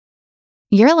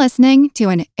You're listening to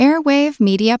an Airwave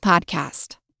Media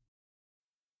Podcast.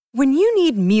 When you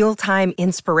need mealtime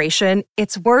inspiration,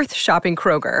 it's worth shopping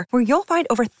Kroger, where you'll find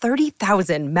over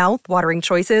 30,000 mouth-watering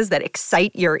choices that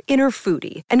excite your inner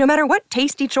foodie. And no matter what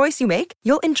tasty choice you make,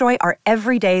 you'll enjoy our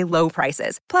everyday low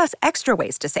prices, plus extra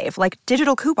ways to save, like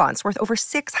digital coupons worth over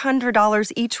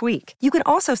 $600 each week. You can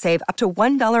also save up to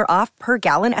 $1 off per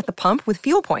gallon at the pump with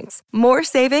fuel points. More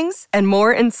savings and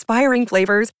more inspiring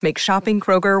flavors make shopping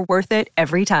Kroger worth it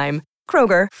every time.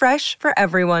 Kroger, fresh for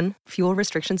everyone. Fuel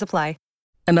restrictions apply.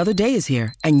 Another day is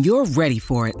here, and you're ready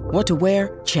for it. What to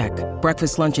wear? Check.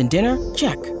 Breakfast, lunch, and dinner?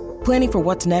 Check. Planning for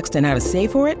what's next and how to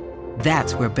save for it?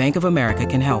 That's where Bank of America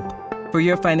can help. For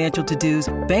your financial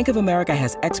to-dos, Bank of America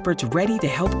has experts ready to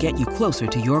help get you closer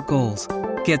to your goals.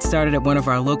 Get started at one of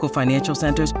our local financial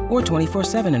centers or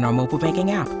 24/7 in our mobile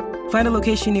banking app. Find a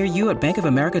location near you at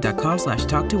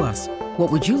bankofamerica.com/talktous. What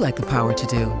would you like the power to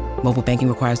do? Mobile banking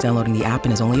requires downloading the app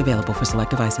and is only available for select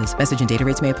devices. Message and data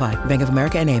rates may apply. Bank of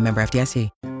America N.A., member FDIC.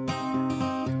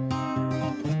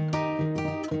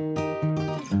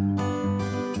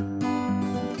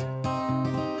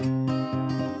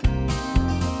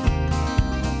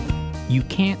 You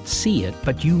can't see it,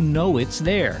 but you know it's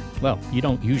there. Well, you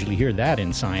don't usually hear that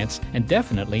in science, and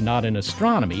definitely not in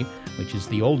astronomy, which is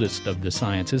the oldest of the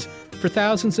sciences. For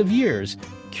thousands of years,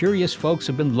 curious folks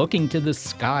have been looking to the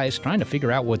skies, trying to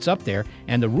figure out what's up there,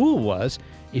 and the rule was,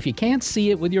 if you can't see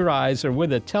it with your eyes or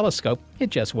with a telescope, it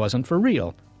just wasn't for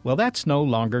real. Well, that's no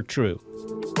longer true.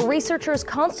 Researchers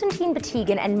Konstantin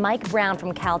Batygin and Mike Brown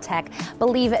from Caltech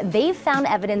believe they've found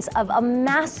evidence of a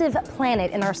massive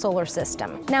planet in our solar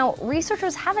system. Now,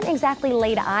 researchers haven't exactly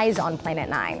laid eyes on Planet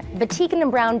 9. Batygin and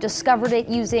Brown discovered it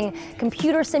using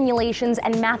computer simulations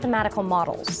and mathematical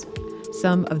models.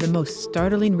 Some of the most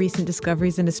startling recent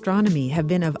discoveries in astronomy have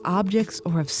been of objects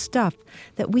or of stuff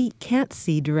that we can't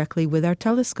see directly with our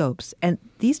telescopes. And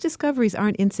these discoveries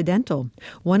aren't incidental.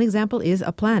 One example is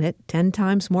a planet 10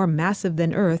 times more massive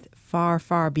than Earth, far,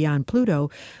 far beyond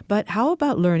Pluto. But how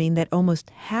about learning that almost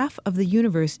half of the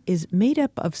universe is made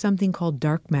up of something called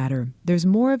dark matter? There's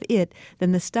more of it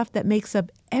than the stuff that makes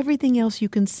up everything else you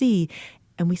can see,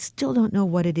 and we still don't know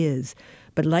what it is.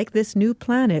 But like this new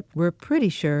planet, we're pretty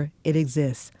sure it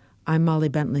exists. I'm Molly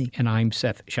Bentley. And I'm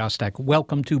Seth Shostak.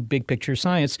 Welcome to Big Picture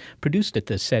Science, produced at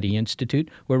the SETI Institute,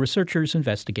 where researchers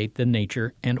investigate the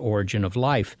nature and origin of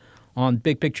life. On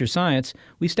Big Picture Science,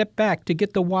 we step back to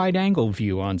get the wide-angle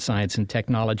view on science and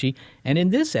technology. And in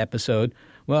this episode,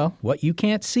 well, what you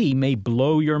can't see may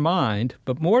blow your mind.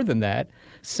 But more than that,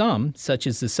 some, such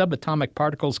as the subatomic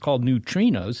particles called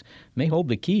neutrinos, may hold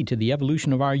the key to the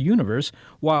evolution of our universe,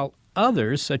 while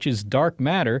others, such as dark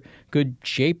matter, could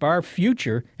shape our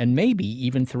future and maybe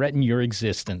even threaten your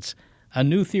existence. A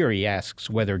new theory asks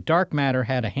whether dark matter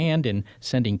had a hand in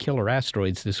sending killer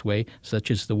asteroids this way, such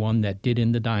as the one that did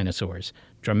in the dinosaurs.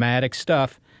 Dramatic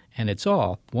stuff, and it's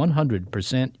all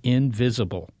 100%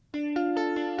 invisible.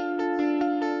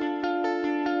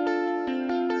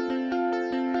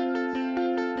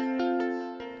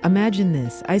 Imagine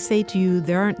this. I say to you,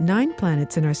 there aren't 9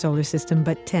 planets in our solar system,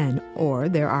 but 10. Or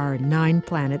there are 9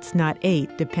 planets, not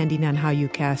 8, depending on how you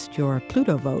cast your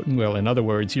Pluto vote. Well, in other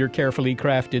words, your carefully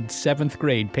crafted 7th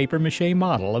grade papier-mâché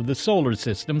model of the solar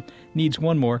system needs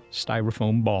one more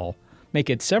styrofoam ball.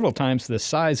 Make it several times the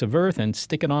size of Earth and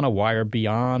stick it on a wire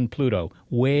beyond Pluto,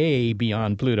 way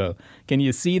beyond Pluto. Can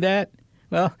you see that?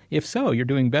 Well, if so, you're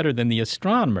doing better than the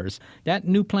astronomers. That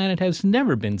new planet has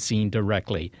never been seen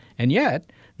directly. And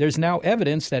yet, there's now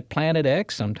evidence that Planet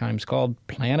X, sometimes called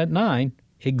Planet 9,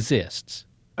 exists.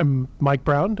 I'm Mike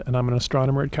Brown, and I'm an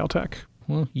astronomer at Caltech.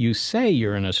 Well, you say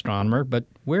you're an astronomer, but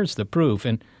where's the proof?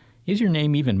 And is your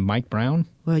name even Mike Brown?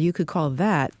 Well, you could call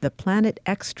that the Planet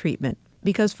X treatment.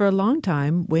 Because for a long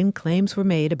time, when claims were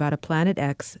made about a Planet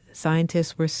X,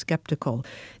 scientists were skeptical.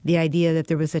 The idea that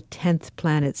there was a 10th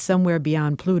planet somewhere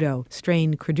beyond Pluto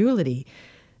strained credulity.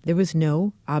 There was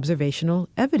no observational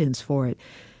evidence for it.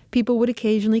 People would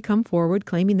occasionally come forward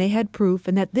claiming they had proof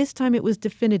and that this time it was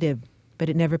definitive, but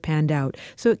it never panned out.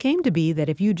 So it came to be that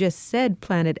if you just said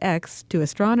Planet X to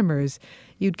astronomers,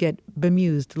 you'd get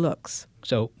bemused looks.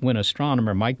 So when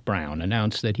astronomer Mike Brown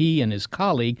announced that he and his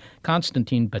colleague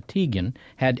Konstantin Batygin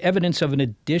had evidence of an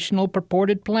additional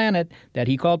purported planet that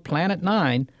he called Planet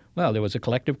 9, well, there was a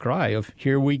collective cry of,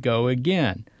 here we go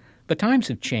again. But times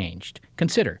have changed.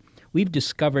 Consider, we've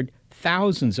discovered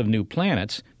thousands of new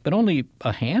planets, but only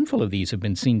a handful of these have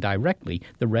been seen directly.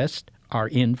 The rest are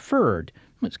inferred.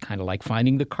 It's kind of like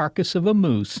finding the carcass of a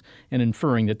moose and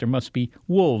inferring that there must be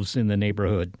wolves in the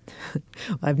neighborhood.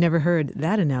 I've never heard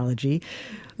that analogy.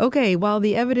 Okay, while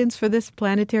the evidence for this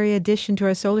planetary addition to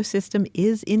our solar system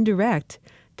is indirect,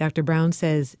 Dr. Brown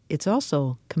says it's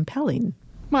also compelling.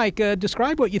 Mike,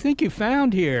 describe what you think you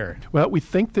found here. Well, we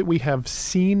think that we have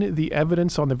seen the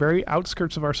evidence on the very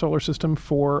outskirts of our solar system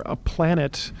for a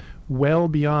planet well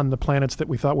beyond the planets that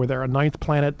we thought were there. A ninth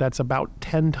planet that's about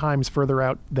 10 times further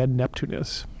out than Neptune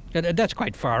is. That's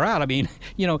quite far out. I mean,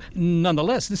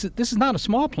 nonetheless, this is not a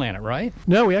small planet, right?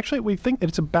 No, we think that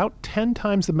it's about 10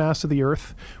 times the mass of the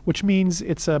Earth, which means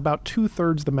it's about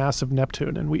 2/3 the mass of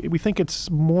Neptune. And we think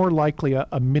it's more likely a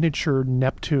miniature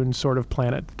Neptune sort of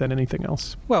planet than anything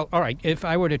else. Well, all right, if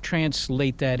I were to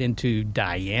translate that into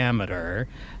diameter,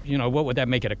 what would that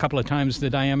make it? A couple of times the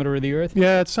diameter of the Earth?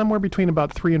 Yeah, it's somewhere between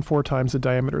about 3 and 4 times the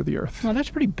diameter of the Earth. Well, that's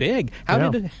pretty big. I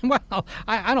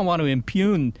don't want to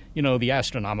impugn, the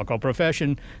astronomical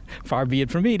profession. Far be it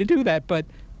from me to do that, but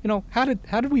how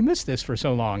did we miss this for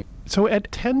so long? So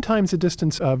at 10 times the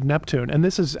distance of Neptune, and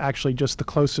this is actually just the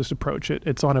closest approach,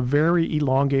 it's on a very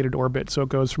elongated orbit, so it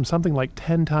goes from something like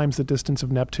 10 times the distance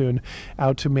of Neptune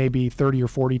out to maybe 30 or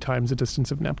 40 times the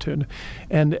distance of Neptune.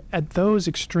 And at those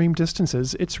extreme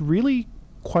distances, it's really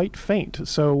quite faint.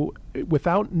 So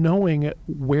without knowing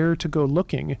where to go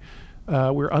looking,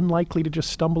 we're unlikely to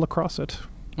just stumble across it.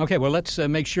 Okay, well, let's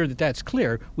make sure that that's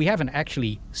clear. We haven't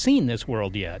actually seen this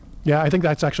world yet. Yeah, I think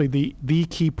that's actually the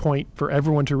key point for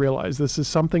everyone to realize. This is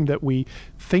something that we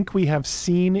think we have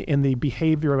seen in the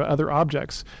behavior of other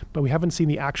objects, but we haven't seen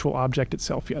the actual object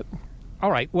itself yet.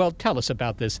 All right, well, tell us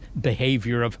about this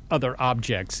behavior of other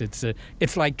objects. It's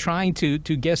like trying to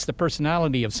guess the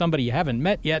personality of somebody you haven't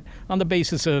met yet on the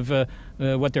basis of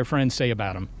what their friends say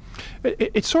about them.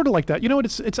 It's sort of like that.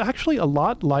 It's actually a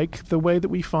lot like the way that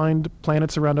we find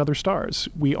planets around other stars.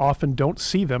 We often don't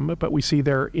see them, but we see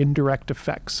their indirect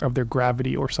effects of their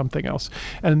gravity or something else.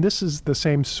 And this is the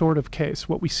same sort of case.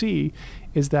 What we see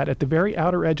is that at the very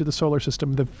outer edge of the solar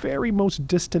system, the very most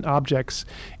distant objects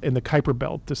in the Kuiper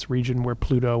Belt, this region where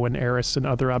Pluto and Eris and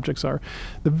other objects are,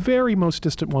 the very most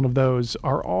distant one of those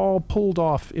are all pulled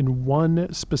off in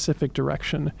one specific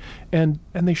direction. And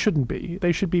they shouldn't be.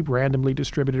 They should be randomly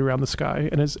distributed around the sky.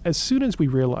 And as soon as we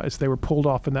realized they were pulled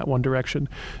off in that one direction,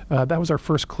 that was our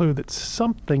first clue that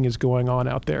something is going on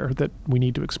out there that we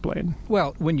need to explain.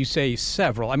 Well, when you say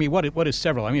several, I mean, what is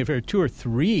several? I mean, if there are 2 or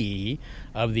 3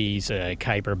 of these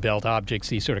Kuiper Belt objects,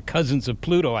 these sort of cousins of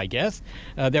Pluto, I guess,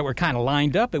 that were kind of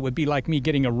lined up, it would be like me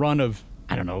getting a run of,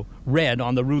 red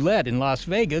on the roulette in Las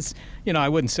Vegas. I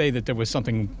wouldn't say that there was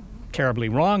something terribly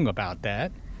wrong about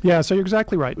that. Yeah, so you're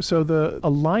exactly right. So the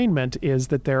alignment is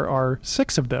that there are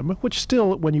 6 of them, which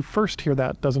still, when you first hear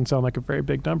that, doesn't sound like a very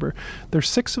big number. There's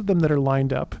 6 of them that are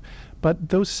lined up, but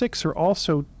those 6 are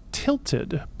also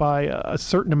tilted by a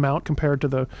certain amount compared to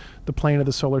the plane of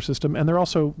the solar system, and they're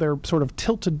sort of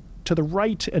tilted to the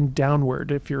right and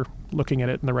downward if you're looking at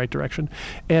it in the right direction.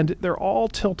 And they're all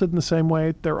tilted in the same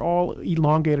way. They're all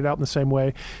elongated out in the same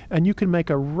way. And you can make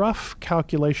a rough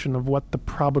calculation of what the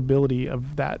probability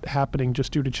of that happening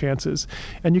just due to chance is.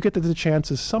 And you get that the chance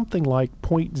is something like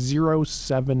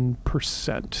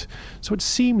 0.07%. So it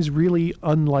seems really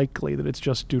unlikely that it's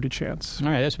just due to chance. All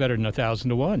right, that's better than 1,000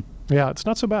 to 1. Yeah, it's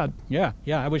not so bad. Yeah.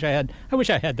 I wish I had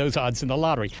those odds in the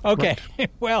lottery. Okay.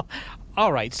 Right. Well,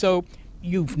 all right. So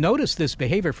you've noticed this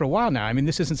behavior for a while now. I mean,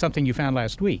 this isn't something you found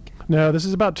last week. No, this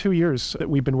is about 2 years that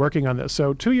we've been working on this.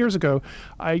 So 2 years ago,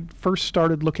 I first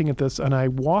started looking at this, and I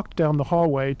walked down the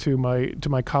hallway to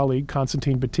my colleague,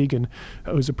 Konstantin Batygin,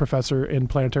 who's a professor in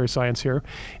planetary science here.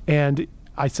 And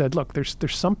I said, look, there's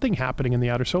something happening in the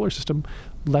outer solar system.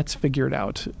 Let's figure it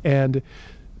out. And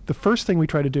the first thing we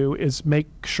try to do is make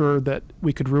sure that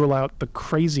we could rule out the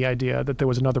crazy idea that there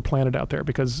was another planet out there,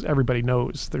 because everybody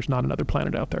knows there's not another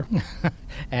planet out there.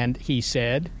 And he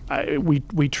said?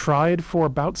 We tried for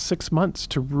about 6 months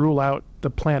to rule out the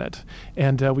planet,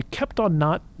 and we kept on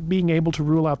not being able to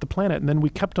rule out the planet, and then we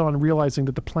kept on realizing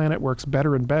that the planet works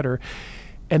better and better.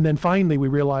 And then finally we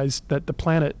realized that the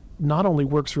planet not only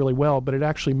works really well, but it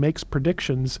actually makes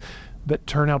predictions that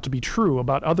turn out to be true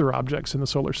about other objects in the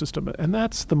solar system. And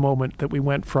that's the moment that we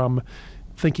went from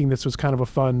thinking this was kind of a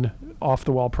fun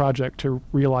off-the-wall project to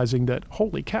realizing that,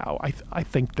 holy cow, I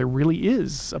think there really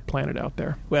is a planet out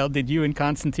there. Well, did you and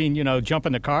Konstantin, jump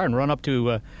in the car and run up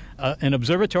to an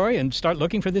observatory and start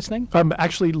looking for this thing?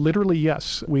 Actually, literally,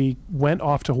 yes. We went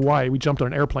off to Hawaii. We jumped on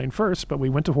an airplane first, but we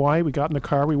went to Hawaii, we got in the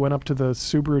car, we went up to the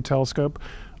Subaru telescope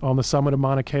on the summit of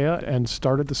Mauna Kea and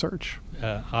started the search.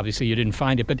 Obviously, you didn't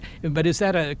find it, but is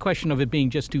that a question of it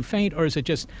being just too faint, or is it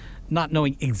just not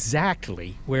knowing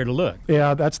exactly where to look.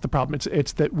 Yeah, that's the problem.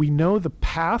 It's that we know the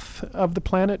path of the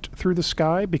planet through the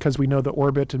sky because we know the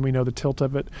orbit and we know the tilt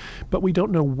of it, but we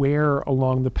don't know where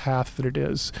along the path that it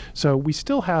is. So we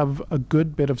still have a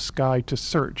good bit of sky to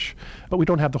search, but we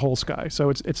don't have the whole sky. So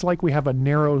it's like we have a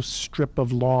narrow strip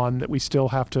of lawn that we still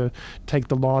have to take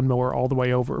the lawnmower all the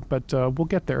way over, but we'll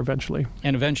get there eventually.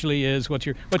 And eventually is, what's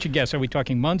your guess? Are we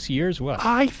talking months, years, what?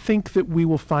 I think that we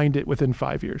will find it within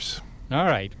 5 years. All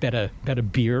right. Bet a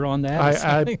beer on that?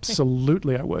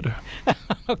 Absolutely, I would.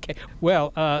 Okay.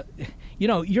 Well,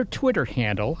 your Twitter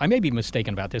handle, I may be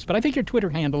mistaken about this, but I think your Twitter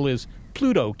handle is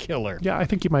Pluto Killer. Yeah, I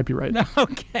think you might be right.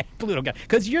 Okay, Pluto guy.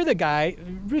 Because you're the guy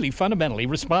really fundamentally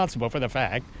responsible for the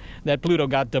fact that Pluto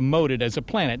got demoted as a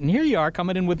planet. And here you are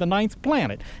coming in with the 9th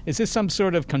planet. Is this some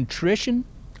sort of contrition?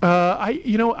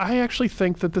 I actually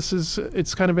think that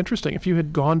it's kind of interesting. If you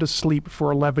had gone to sleep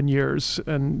for 11 years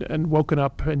and woken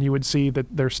up and you would see that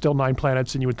there's still 9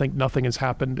 planets and you would think nothing has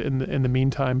happened in the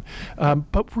meantime.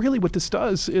 But really what this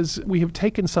does is we have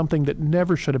taken something that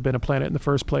never should have been a planet in the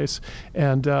first place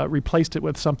and replaced it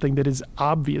with something that is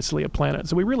obviously a planet.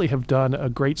 So we really have done a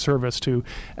great service to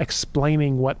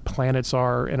explaining what planets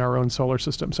are in our own solar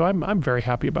system. So I'm very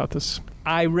happy about this.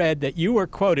 I read that you were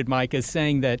quoted, Mike, as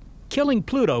saying that killing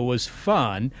Pluto was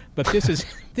fun, but this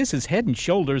is head and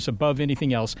shoulders above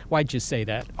anything else. Why'd you say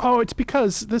that? Oh, it's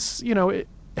because this,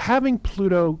 having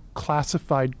Pluto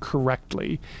classified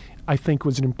correctly, I think,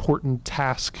 was an important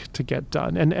task to get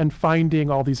done. And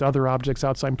finding all these other objects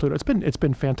outside Pluto, it's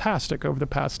been fantastic over the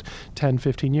past 10,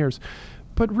 15 years.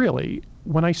 But really,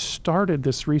 when I started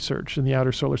this research in the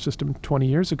outer solar system 20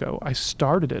 years ago, I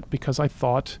started it because I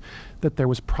thought that there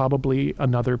was probably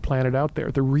another planet out there.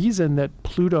 The reason that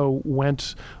Pluto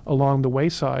went along the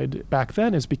wayside back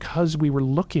then is because we were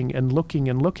looking and looking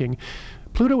and looking.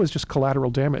 Pluto was just collateral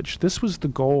damage. This was the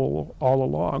goal all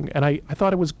along. And I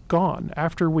thought it was gone.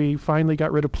 After we finally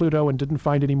got rid of Pluto and didn't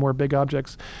find any more big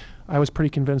objects, I was pretty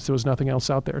convinced there was nothing else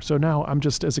out there. So now I'm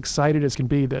just as excited as can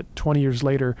be that 20 years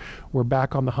later, we're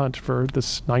back on the hunt for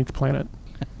this 9th planet.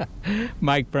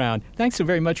 Mike Brown, thanks so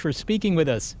very much for speaking with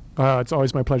us. It's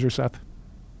always my pleasure, Seth.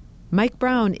 Mike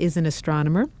Brown is an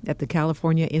astronomer at the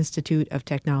California Institute of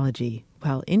Technology.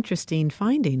 Well, interesting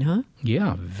finding, huh?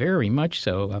 Yeah, very much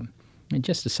so. In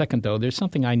just a second, though, there's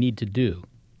something I need to do.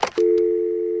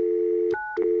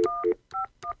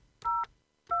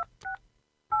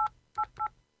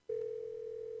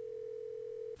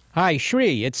 Hi,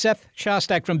 Shri. It's Seth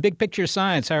Shostak from Big Picture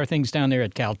Science. How are things down there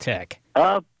at Caltech?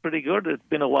 Pretty good. It's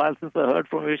been a while since I heard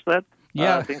from you, Seth.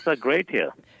 Yeah. Things are great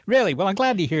here. Really? Well, I'm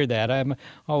glad to hear that. I'm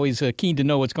always keen to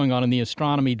know what's going on in the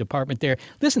astronomy department there.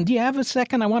 Listen, do you have a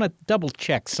second? I want to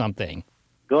double-check something.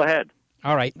 Go ahead.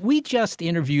 All right. We just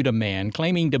interviewed a man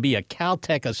claiming to be a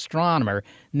Caltech astronomer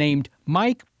named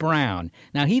Mike Brown.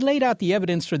 Now, he laid out the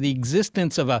evidence for the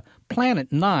existence of a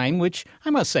Planet 9, which I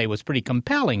must say was pretty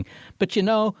compelling. But,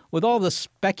 with all the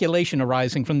speculation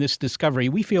arising from this discovery,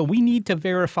 we feel we need to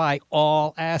verify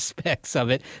all aspects of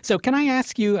it. So can I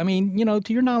ask you, to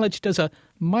your knowledge, does a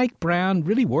Mike Brown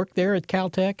really work there at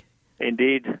Caltech?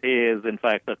 Indeed. He is, in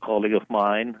fact, a colleague of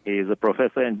mine. He is a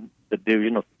professor in the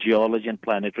Division of Geology and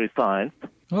Planetary Science.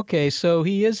 Okay, so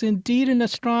he is indeed an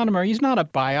astronomer. He's not a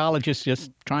biologist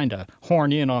just trying to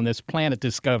horn in on this planet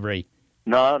discovery.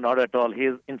 No, not at all. He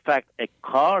is, in fact, a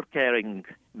card-carrying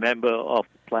member of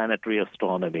planetary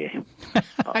astronomy.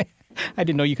 I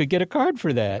didn't know you could get a card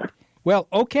for that. Well,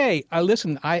 okay,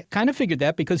 listen, I kind of figured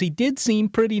that because he did seem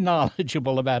pretty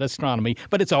knowledgeable about astronomy,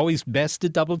 but it's always best to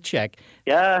double-check.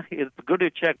 Yeah, it's good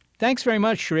to check. Thanks very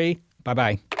much, Shri.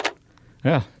 Bye-bye.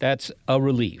 Well, that's a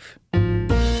relief.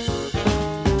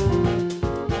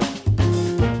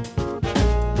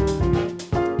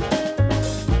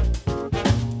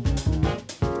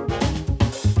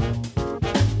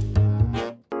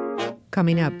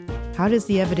 Coming up, how does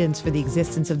the evidence for the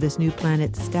existence of this new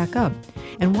planet stack up?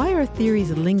 And why are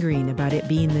theories lingering about it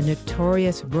being the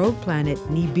notorious rogue planet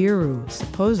Nibiru,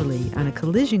 supposedly on a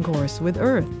collision course with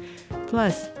Earth?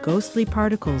 Plus, ghostly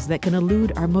particles that can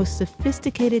elude our most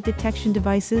sophisticated detection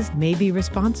devices may be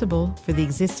responsible for the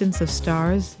existence of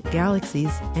stars,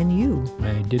 galaxies, and you.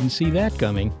 I didn't see that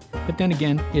coming. But then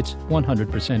again, it's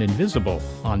 100% invisible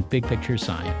on Big Picture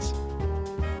Science.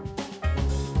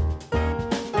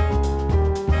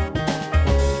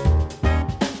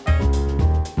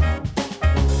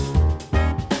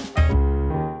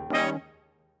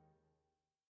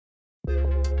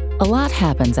 A lot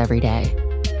happens every day.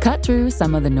 Cut through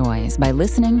some of the noise by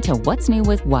listening to What's New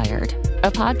with Wired, a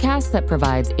podcast that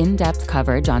provides in-depth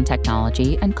coverage on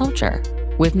technology and culture.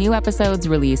 With new episodes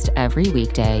released every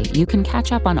weekday, you can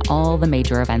catch up on all the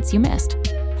major events you missed.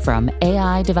 From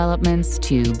AI developments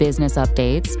to business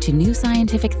updates to new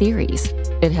scientific theories,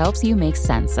 it helps you make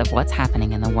sense of what's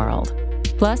happening in the world.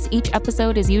 Plus, each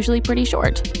episode is usually pretty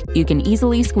short. You can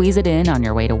easily squeeze it in on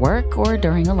your way to work or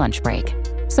during a lunch break.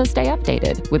 So stay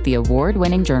updated with the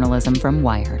award-winning journalism from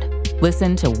Wired.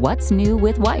 Listen to What's New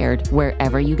with Wired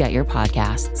wherever you get your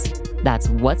podcasts. That's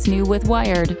What's New with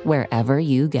Wired wherever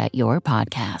you get your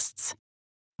podcasts.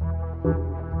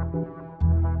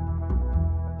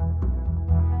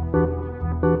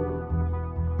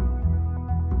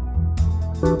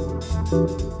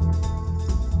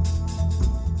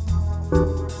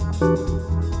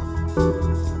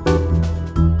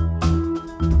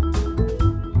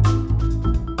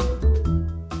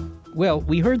 Well,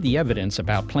 we heard the evidence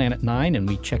about Planet 9 and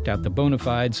we checked out the bona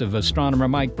fides of astronomer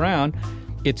Mike Brown.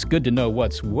 It's good to know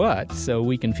what's what so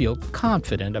we can feel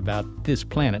confident about this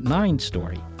Planet 9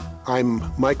 story. I'm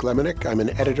Mike Lemonick. I'm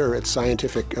an editor at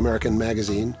Scientific American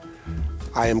magazine.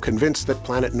 I am convinced that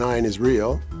Planet 9 is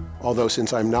real, although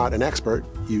since I'm not an expert,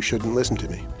 you shouldn't listen to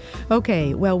me.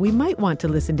 Okay, well, we might want to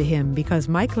listen to him because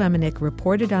Mike Lemonick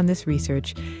reported on this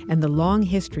research and the long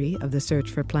history of the search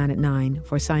for Planet 9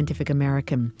 for Scientific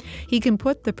American. He can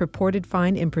put the purported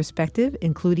find in perspective,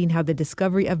 including how the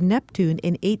discovery of Neptune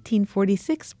in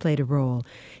 1846 played a role.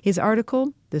 His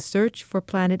article, The Search for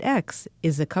Planet X,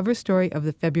 is the cover story of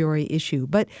the February issue.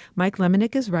 But Mike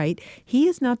Lemonick is right. He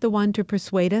is not the one to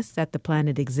persuade us that the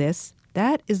planet exists.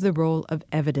 That is the role of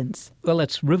evidence. Well,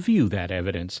 let's review that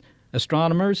evidence.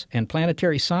 Astronomers and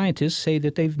planetary scientists say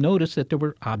that they've noticed that there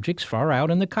were objects far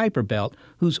out in the Kuiper Belt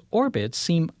whose orbits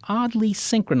seem oddly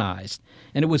synchronized,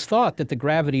 and it was thought that the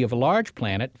gravity of a large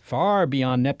planet far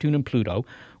beyond Neptune and Pluto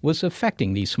was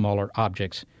affecting these smaller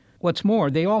objects. What's more,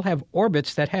 they all have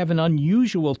orbits that have an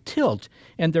unusual tilt,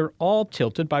 and they're all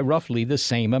tilted by roughly the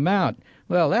same amount.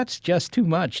 Well, that's just too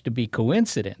much to be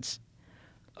coincidence.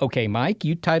 Okay, Mike,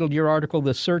 you titled your article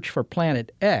The Search for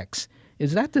Planet X.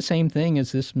 Is that the same thing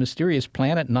as this mysterious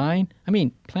Planet 9? I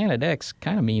mean, Planet X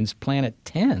kind of means Planet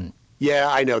 10. Yeah,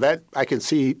 I know that. I can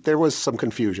see there was some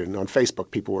confusion. On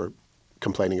Facebook, people were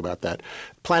complaining about that.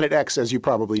 Planet X, as you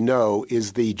probably know,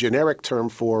 is the generic term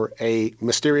for a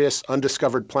mysterious,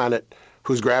 undiscovered planet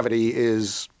whose gravity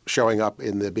is showing up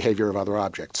in the behavior of other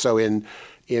objects. So in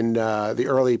the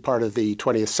early part of the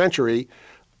 20th century,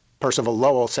 Percival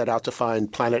Lowell set out to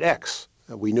find Planet X.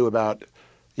 We knew about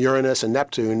Uranus and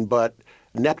Neptune, but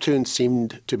Neptune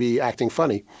seemed to be acting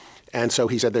funny. And so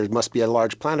he said there must be a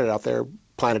large planet out there,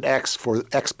 Planet X, for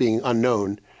X being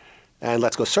unknown, and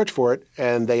let's go search for it.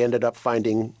 And they ended up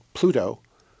finding Pluto,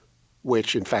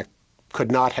 which in fact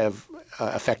could not have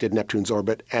affected Neptune's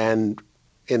orbit. And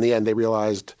in the end, they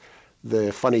realized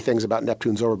the funny things about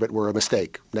Neptune's orbit were a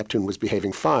mistake. Neptune was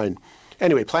behaving fine.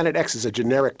 Anyway, Planet X is a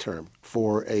generic term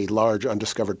for a large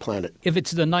undiscovered planet. If it's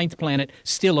the 9th planet,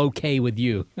 still okay with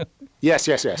you. Yes,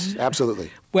 absolutely.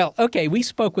 Well, okay, we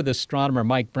spoke with astronomer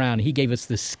Mike Brown. He gave us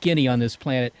the skinny on this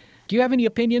planet. Do you have any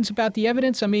opinions about the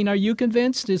evidence? I mean, are you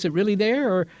convinced? Is it really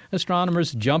there, or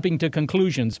astronomers jumping to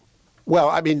conclusions? Well,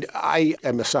 I mean, I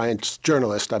am a science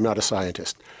journalist. I'm not a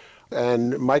scientist.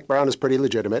 And Mike Brown is pretty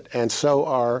legitimate, and so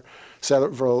are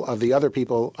several of the other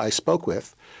people I spoke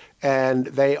with. And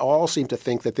they all seem to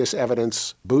think that this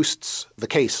evidence boosts the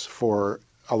case for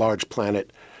a large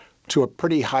planet to a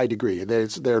pretty high degree.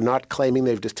 They're not claiming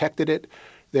they've detected it.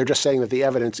 They're just saying that the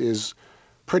evidence is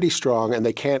pretty strong and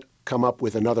they can't come up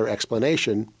with another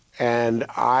explanation. And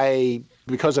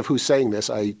because of who's saying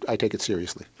this, I take it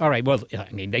seriously. All right. Well,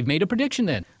 I mean, they've made a prediction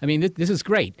then. I mean, this is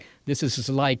great. This is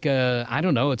like, I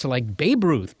don't know, it's like Babe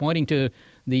Ruth pointing to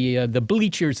the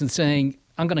bleachers and saying,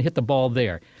 I'm going to hit the ball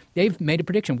there. They've made a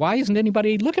prediction. Why isn't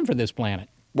anybody looking for this planet?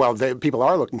 Well, people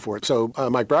are looking for it. So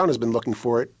Mike Brown has been looking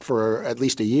for it for at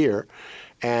least a year,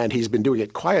 and he's been doing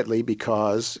it quietly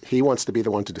because he wants to be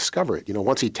the one to discover it. You know,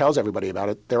 once he tells everybody about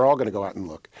it, they're all going to go out and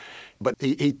look. But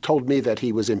he told me that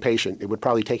he was impatient. It would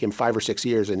probably take him 5 or 6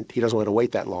 years, and he doesn't want to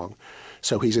wait that long.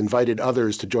 So he's invited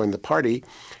others to join the party,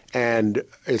 and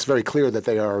it's very clear that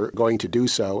they are going to do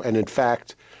so. And in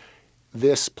fact,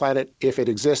 this planet, if it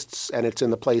exists and it's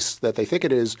in the place that they think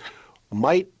it is,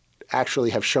 might actually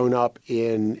have shown up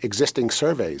in existing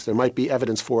surveys. There might be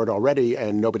evidence for it already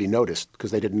and nobody noticed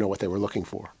because they didn't know what they were looking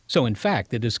for. So in fact,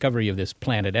 the discovery of this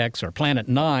Planet X, or Planet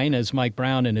 9, as Mike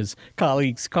Brown and his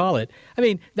colleagues call it, I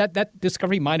mean, that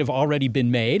discovery might have already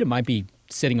been made. It might be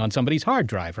sitting on somebody's hard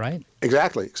drive, right?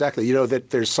 Exactly. You know, that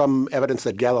there's some evidence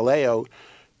that Galileo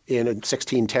in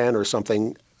 1610 or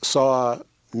something saw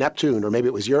Neptune, or maybe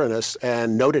it was Uranus,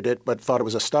 and noted it but thought it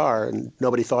was a star, and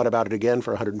nobody thought about it again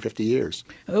for 150 years.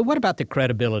 What about the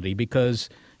credibility? Because,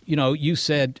 you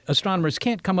said astronomers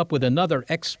can't come up with another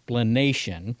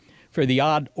explanation for the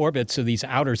odd orbits of these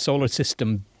outer solar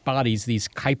system bodies, these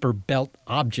Kuiper Belt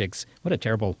objects. What a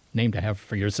terrible name to have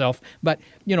for yourself. But,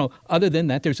 other than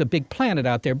that, there's a big planet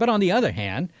out there. But on the other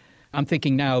hand, I'm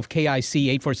thinking now of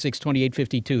KIC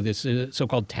 846-2852, this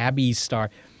so-called Tabby star,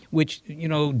 which,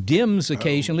 dims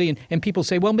occasionally. And people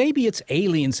say, well, maybe it's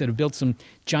aliens that have built some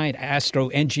giant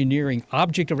astro-engineering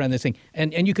object around this thing.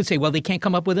 And you could say, well, they can't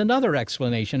come up with another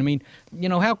explanation. I mean,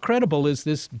 how credible is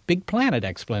this big planet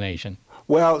explanation?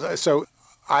 Well, so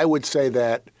I would say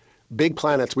that big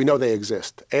planets, we know they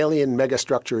exist. Alien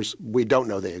megastructures, we don't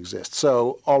know they exist.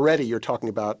 So already you're talking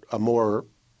about a more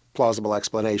plausible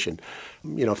explanation.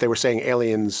 If they were saying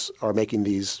aliens are making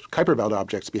these Kuiper Belt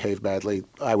objects behave badly,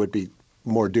 I would be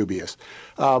more dubious.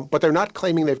 But they're not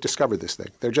claiming they've discovered this thing.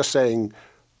 They're just saying,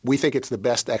 we think it's the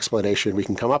best explanation we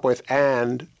can come up with.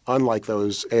 And unlike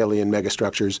those alien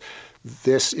megastructures,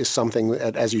 this is something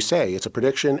that, as you say, it's a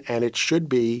prediction, and it should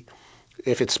be,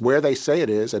 if it's where they say it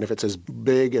is, and if it's as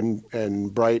big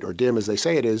and bright or dim as they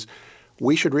say it is,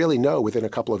 we should really know within a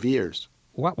couple of years.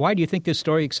 Why do you think this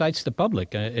story excites the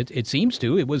public? It seems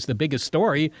to. It was the biggest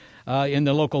story in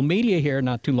the local media here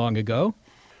not too long ago.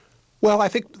 Well, I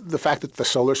think the fact that the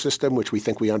solar system, which we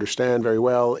think we understand very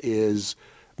well, is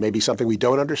maybe something we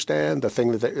don't understand.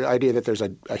 The idea that there's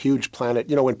a huge planet.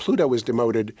 When Pluto was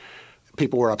demoted,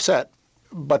 people were upset.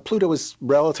 But Pluto is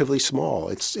relatively small.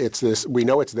 It's this. We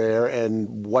know it's there,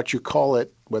 and what you call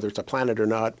it, whether it's a planet or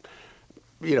not,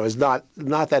 is not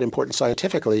that important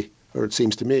scientifically, or it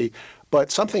seems to me. But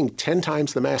something 10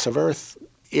 times the mass of Earth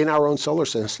in our own solar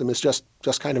system is just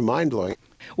kind of mind-blowing.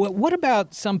 Well, what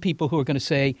about some people who are going to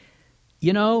say,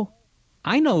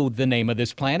 I know the name of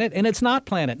this planet, and it's not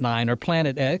Planet 9 or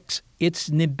Planet X, it's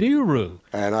Nibiru.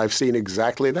 And I've seen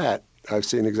exactly that.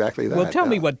 Well, tell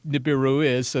me what Nibiru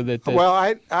is so that... Well,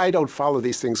 I don't follow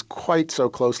these things quite so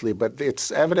closely, but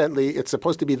it's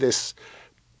supposed to be this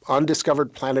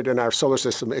undiscovered planet in our solar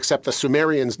system, except the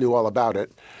Sumerians knew all about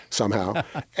it somehow,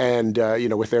 and,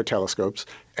 with their telescopes.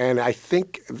 And I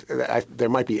think there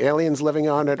might be aliens living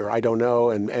on it, or I don't know.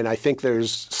 And I think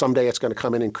someday it's going to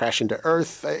come in and crash into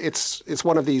Earth. It's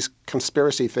one of these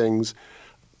conspiracy things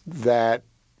that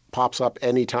pops up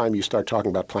anytime you start talking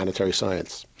about planetary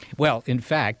science. Well, in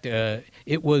fact,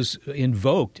 it was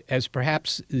invoked as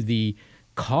perhaps the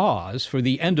cause for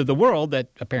the end of the world that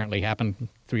apparently happened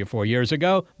 3 or 4 years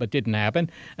ago, but didn't happen.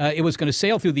 It was going to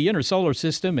sail through the inner solar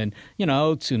system and,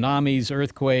 tsunamis,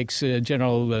 earthquakes,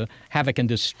 general havoc and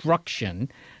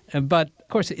destruction. But, of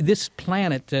course, this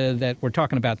planet that we're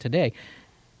talking about today,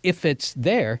 if it's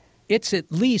there, it's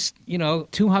at least,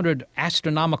 200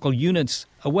 astronomical units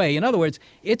away. In other words,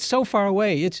 it's so far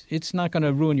away, it's not going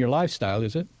to ruin your lifestyle,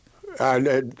 is it?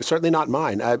 Certainly not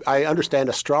mine. I understand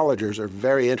astrologers are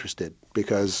very interested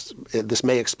because this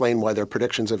may explain why their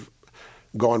predictions have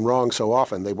gone wrong so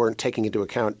often. They weren't taking into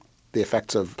account the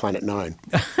effects of Planet 9.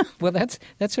 Well, that's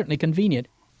certainly convenient.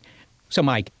 So,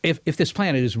 Mike, if this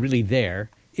planet is really there,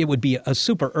 it would be a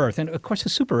super-Earth. And, of course, a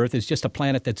super-Earth is just a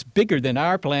planet that's bigger than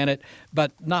our planet,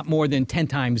 but not more than 10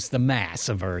 times the mass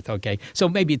of Earth, okay? So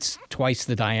maybe it's twice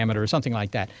the diameter or something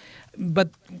like that. But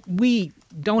we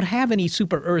don't have any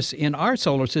super-Earths in our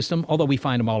solar system, although we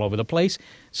find them all over the place.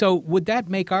 So would that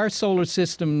make our solar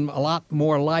system a lot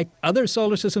more like other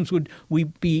solar systems? Would we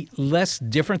be less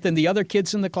different than the other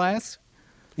kids in the class?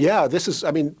 Yeah,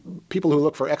 people who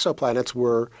look for exoplanets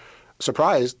were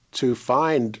surprised to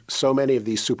find so many of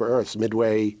these super-Earths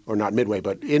midway, or not midway,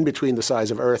 but in between the size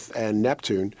of Earth and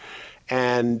Neptune.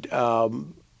 And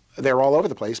they're all over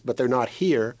the place, but they're not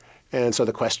here. And so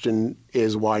the question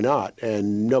is, why not?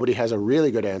 And nobody has a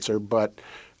really good answer, but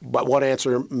one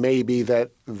answer may be that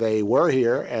they were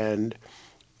here, and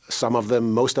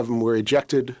most of them were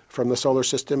ejected from the solar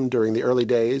system during the early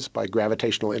days by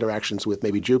gravitational interactions with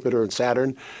maybe Jupiter and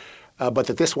Saturn, but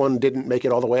that this one didn't make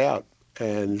it all the way out.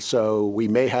 And so we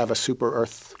may have a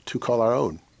super-Earth to call our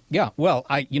own. Yeah, well,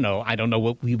 I don't know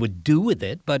what we would do with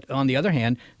it, but on the other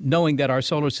hand, knowing that our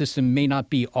solar system may not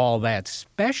be all that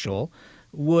special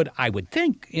would, I would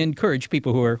think, encourage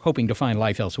people who are hoping to find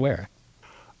life elsewhere.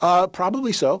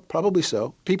 Probably so.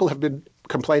 People have been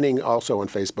complaining also on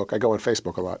Facebook. I go on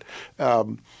Facebook a lot,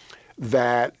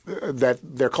 that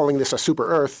they're calling this a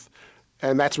super-Earth,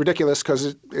 and that's ridiculous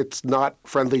because it's not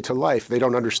friendly to life. They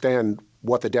don't understand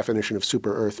what the definition of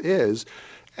super-Earth is.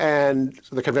 And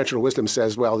the conventional wisdom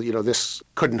says, well, this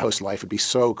couldn't host life. It'd be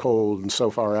so cold and so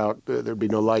far out, there'd be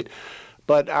no light.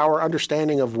 But our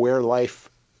understanding of where life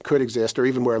could exist, or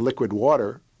even where liquid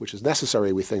water, which is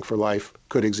necessary, we think, for life,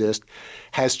 could exist,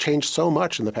 has changed so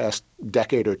much in the past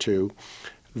decade or two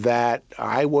that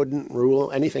I wouldn't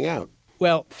rule anything out.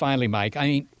 Well, finally, Mike, I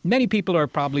mean, many people are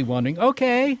probably wondering,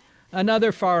 okay,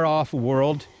 another far-off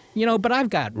world, but I've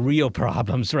got real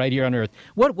problems right here on Earth.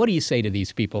 What do you say to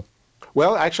these people?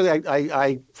 Well, actually,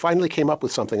 I finally came up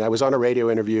with something. I was on a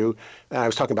radio interview, and I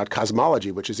was talking about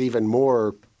cosmology, which is even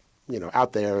more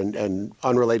out there and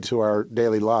unrelated to our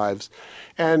daily lives.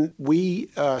 And we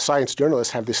science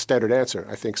journalists have this standard answer.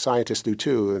 I think scientists do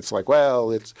too. It's like,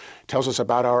 well, it tells us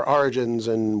about our origins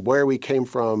and where we came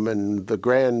from and the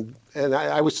grand. And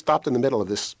I was stopped in the middle of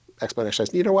this explanation. I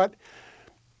said, you know what?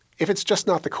 If it's just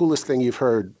not the coolest thing you've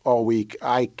heard all week,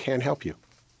 I can't help you.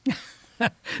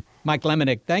 Mike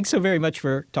Lemonick, thanks so very much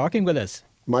for talking with us.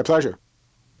 My pleasure.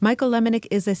 Michael Lemonick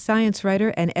is a science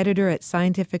writer and editor at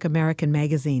Scientific American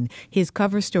magazine. His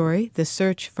cover story, The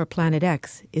Search for Planet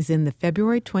X, is in the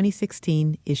February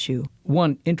 2016 issue.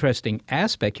 One interesting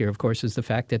aspect here, of course, is the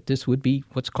fact that this would be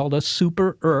what's called a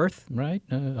super Earth, right?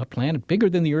 A planet bigger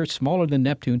than the Earth, smaller than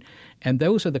Neptune. And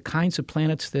those are the kinds of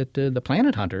planets that the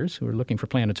planet hunters, who are looking for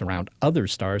planets around other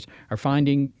stars, are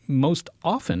finding most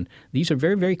often. These are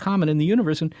very, very common in the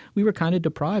universe, and we were kind of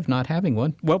deprived not having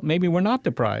one. Well, maybe we're not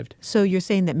deprived. So you're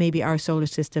saying that maybe our solar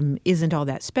system isn't all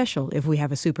that special if we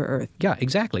have a super Earth. Yeah,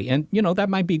 exactly. And, that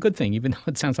might be a good thing, even though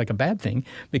it sounds like a bad thing,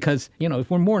 because,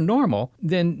 if we're more normal,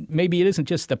 then maybe it isn't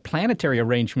just the planetary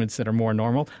arrangements that are more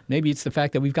normal. Maybe it's the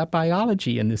fact that we've got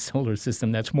biology in this solar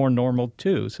system that's more normal,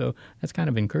 too. So that's kind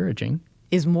of encouraging.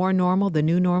 Is more normal the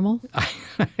new normal?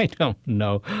 I don't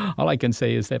know. All I can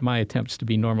say is that my attempts to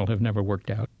be normal have never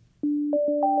worked out.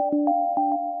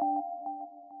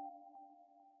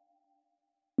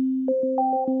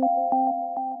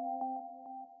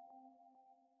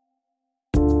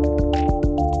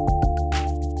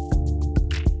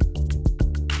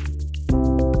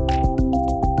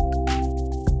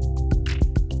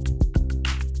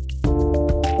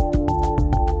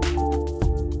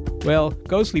 Well,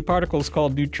 ghostly particles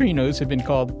called neutrinos have been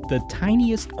called the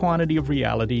tiniest quantity of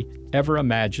reality ever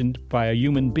imagined by a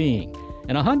human being.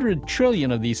 And 100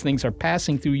 trillion of these things are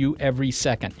passing through you every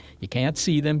second. You can't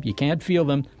see them, you can't feel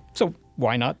them, so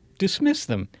why not dismiss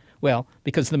them? Well,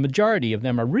 because the majority of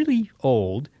them are really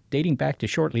old, dating back to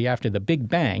shortly after the Big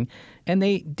Bang, and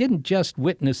they didn't just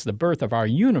witness the birth of our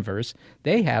universe,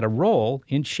 they had a role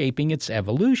in shaping its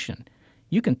evolution.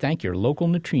 You can thank your local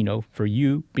neutrino for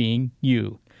you being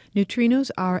you. Neutrinos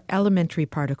are elementary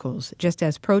particles, just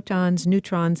as protons,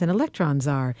 neutrons, and electrons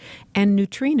are. And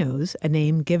neutrinos, a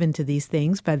name given to these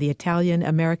things by the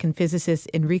Italian-American physicist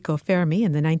Enrico Fermi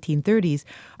in the 1930s,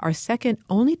 are second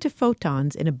only to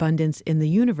photons in abundance in the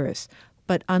universe.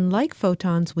 But unlike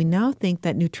photons, we now think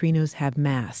that neutrinos have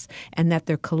mass, and that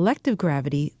their collective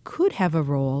gravity could have a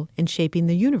role in shaping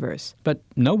the universe. But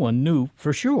no one knew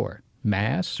for sure.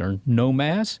 Mass or no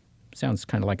mass? Sounds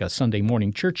kind of like a Sunday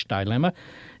morning church dilemma.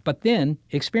 But then,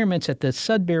 experiments at the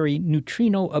Sudbury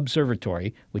Neutrino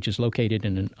Observatory, which is located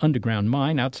in an underground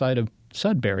mine outside of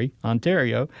Sudbury,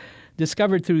 Ontario,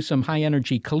 discovered through some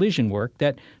high-energy collision work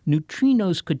that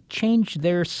neutrinos could change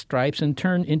their stripes and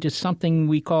turn into something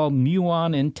we call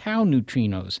muon and tau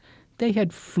neutrinos. They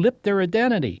had flipped their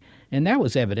identity, and that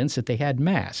was evidence that they had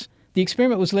mass. The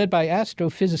experiment was led by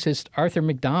astrophysicist Arthur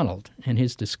McDonald, and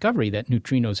his discovery that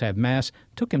neutrinos have mass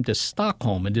took him to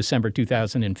Stockholm in December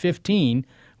 2015,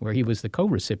 where he was the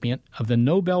co-recipient of the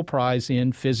Nobel Prize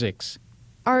in Physics.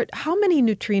 Art, how many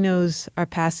neutrinos are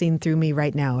passing through me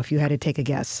right now, if you had to take a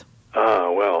guess?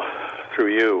 Well,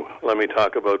 through you. Let me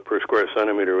talk about per square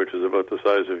centimeter, which is about the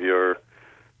size of your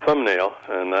thumbnail,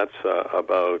 and that's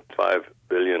about 5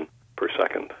 billion per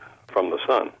second from the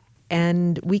sun.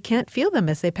 And we can't feel them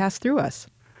as they pass through us.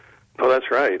 Oh,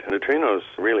 that's right. Neutrinos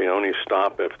really only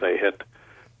stop if they hit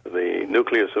the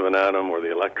nucleus of an atom or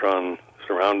the electron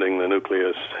surrounding the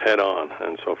nucleus head-on.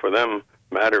 And so for them,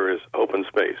 matter is open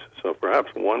space. So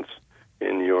perhaps once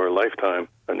in your lifetime,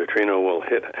 a neutrino will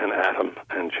hit an atom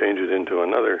and change it into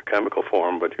another chemical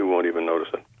form, but you won't even notice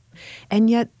it. And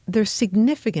yet they're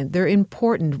significant, they're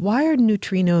important. Why are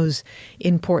neutrinos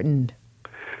important?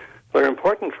 They're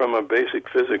important from a basic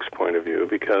physics point of view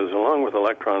because along with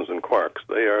electrons and quarks,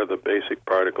 they are the basic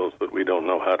particles that we don't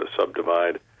know how to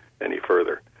subdivide any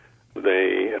further.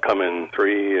 They come in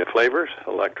 3 flavors,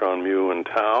 electron, mu, and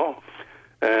tau.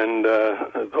 And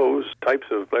those types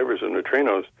of flavors of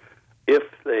neutrinos, if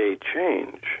they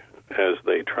change as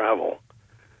they travel,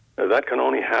 that can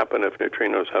only happen if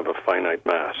neutrinos have a finite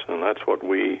mass. And that's what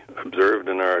we observed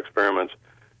in our experiments.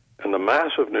 And the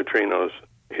mass of neutrinos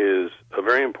is a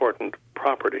very important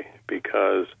property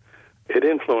because it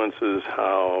influences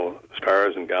how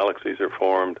stars and galaxies are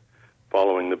formed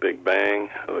following the Big Bang.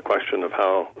 The question of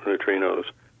how neutrinos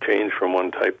change from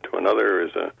one type to another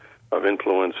is of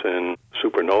influence in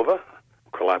supernova,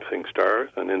 collapsing stars,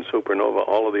 and in supernova,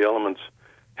 all of the elements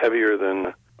heavier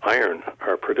than iron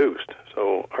are produced.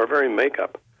 So our very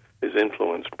makeup is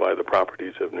influenced by the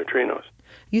properties of neutrinos.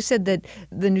 You said that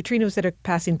the neutrinos that are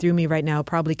passing through me right now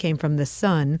probably came from the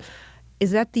sun.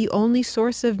 Is that the only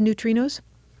source of neutrinos?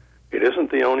 It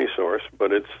isn't the only source,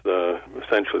 but it's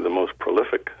essentially the most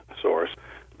prolific source.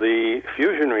 The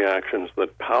fusion reactions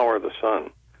that power the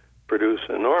sun produce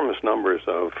enormous numbers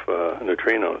of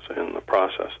neutrinos in the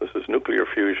process. This is nuclear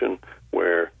fusion,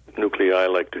 where nuclei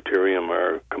like deuterium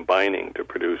are combining to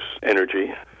produce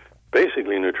energy.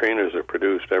 Basically, neutrinos are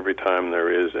produced every time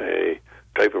there is a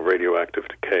type of radioactive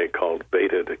decay called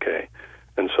beta decay.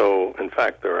 And so, in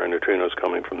fact, there are neutrinos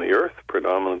coming from the Earth,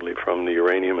 predominantly from the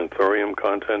uranium and thorium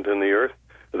content in the Earth.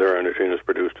 There are neutrinos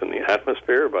produced in the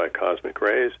atmosphere by cosmic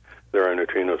rays. There are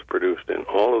neutrinos produced in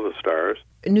all of the stars.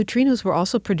 Neutrinos were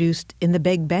also produced in the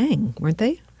Big Bang, weren't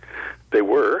they? They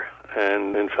were,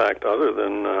 and in fact, other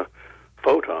than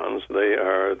photons, they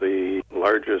are the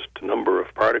largest number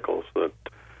of particles that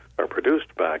are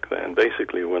produced back then.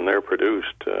 Basically, when they're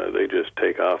produced, they just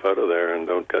take off out of there and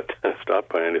don't get stopped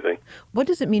by anything. What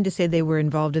does it mean to say they were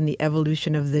involved in the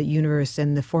evolution of the universe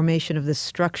and the formation of the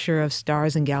structure of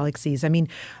stars and galaxies? I mean,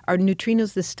 are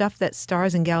neutrinos the stuff that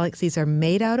stars and galaxies are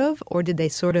made out of, or did they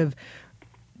sort of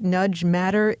nudge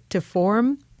matter to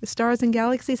form the stars and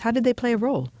galaxies? How did they play a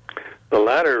role? The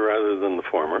latter rather than the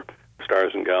former.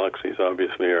 Stars and galaxies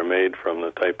obviously are made from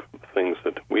the type of things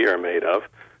that we are made of.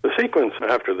 The sequence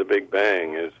after the Big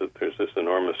Bang is that there's this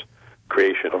enormous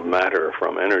creation of matter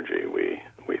from energy, we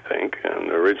think,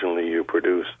 and originally you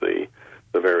produce the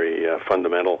very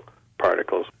fundamental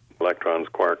particles, electrons,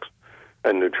 quarks,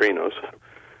 and neutrinos.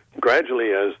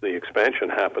 Gradually, as the expansion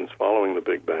happens following the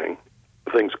Big Bang,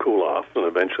 things cool off, and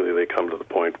eventually they come to the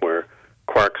point where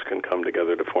quarks can come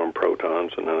together to form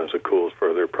protons, and then as it cools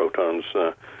further, protons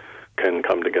can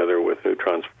come together with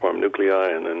neutrons to form nuclei,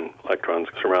 and then electrons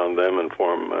surround them and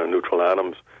form neutral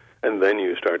atoms, and then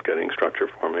you start getting structure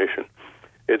formation.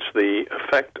 It's the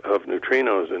effect of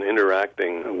neutrinos in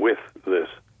interacting with this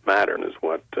matter is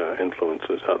what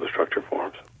influences how the structure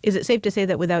forms. Is it safe to say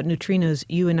that without neutrinos,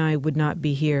 you and I would not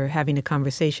be here having a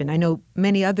conversation? I know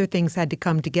many other things had to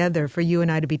come together for you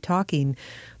and I to be talking,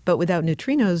 but without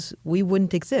neutrinos, we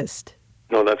wouldn't exist.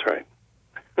 No, that's right.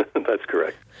 That's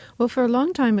correct. Well, for a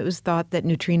long time it was thought that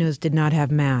neutrinos did not have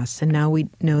mass, and now we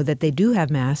know that they do have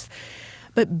mass.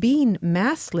 But being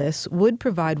massless would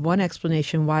provide one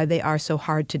explanation why they are so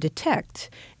hard to detect.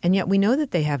 And yet we know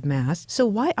that they have mass, so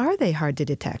why are they hard to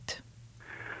detect?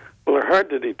 Well, they're hard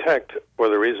to detect for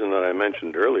the reason that I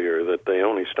mentioned earlier, that they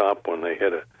only stop when they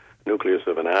hit a nucleus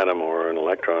of an atom or an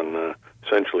electron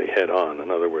essentially head-on.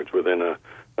 In other words, within a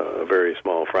very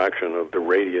small fraction of the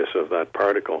radius of that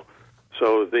particle.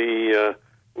 So the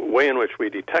way in which we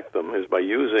detect them is by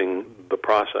using the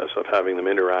process of having them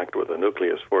interact with a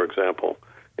nucleus. For example,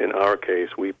 in our case,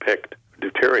 we picked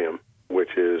deuterium,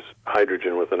 which is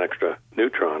hydrogen with an extra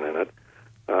neutron in it.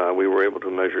 We were able to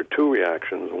measure two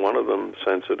reactions, one of them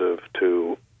sensitive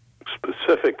to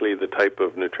specifically the type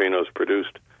of neutrinos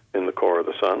produced in the core of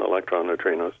the sun, electron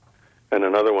neutrinos, and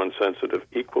another one sensitive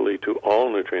equally to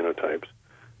all neutrino types.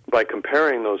 By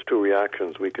comparing those two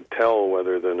reactions, we could tell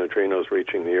whether the neutrinos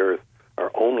reaching the Earth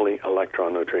are only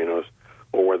electron neutrinos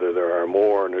or whether there are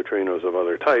more neutrinos of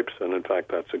other types, and in fact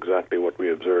that's exactly what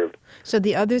we observed. So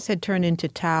the others had turned into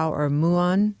tau or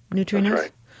muon neutrinos? That's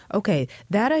right. Okay,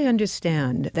 that I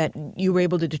understand, that you were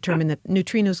able to determine that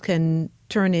neutrinos can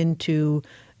turn into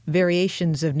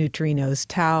variations of neutrinos,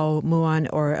 tau, muon,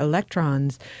 or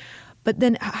electrons. But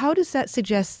then how does that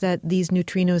suggest that these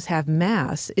neutrinos have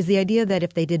mass? Is the idea that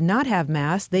if they did not have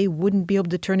mass, they wouldn't be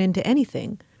able to turn into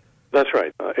anything? That's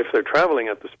right. If they're traveling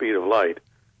at the speed of light,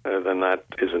 then that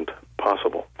isn't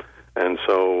possible. And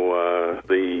so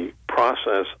the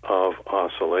process of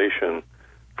oscillation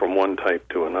from one type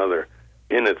to another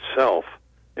in itself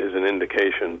is an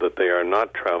indication that they are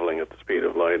not traveling at the speed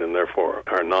of light and therefore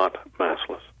are not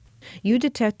massless. You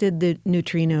detected the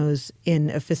neutrinos in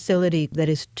a facility that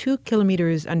is 2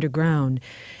 kilometers underground.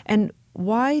 And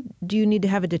why do you need to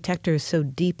have a detector so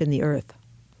deep in the earth?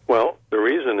 Well, the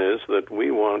reason is that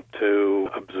we want to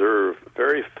observe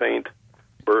very faint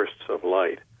bursts of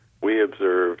light. We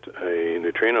observed a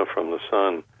neutrino from the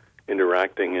sun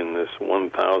interacting in this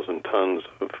 1,000 tons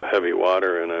of heavy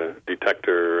water in a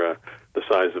detector the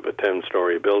size of a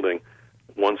 10-story building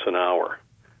once an hour.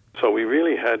 So we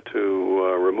really had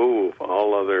to remove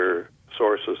all other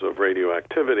sources of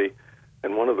radioactivity,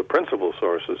 and one of the principal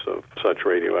sources of such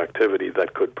radioactivity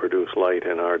that could produce light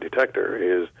in our detector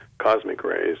is cosmic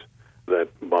rays that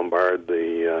bombard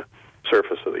the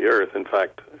surface of the Earth. In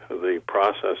fact, the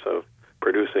process of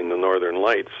producing the northern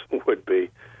lights would be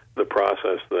the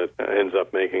process that ends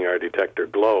up making our detector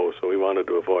glow, so we wanted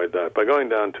to avoid that. By going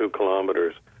down 2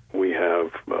 kilometers, we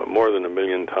have more than 1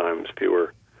 million times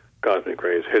fewer cosmic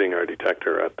rays hitting our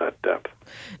detector at that depth.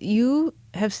 You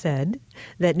have said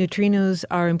that neutrinos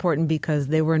are important because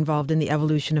they were involved in the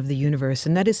evolution of the universe,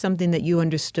 and that is something that you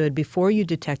understood before you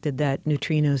detected that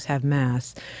neutrinos have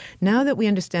mass. Now that we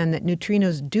understand that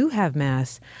neutrinos do have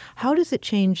mass, how does it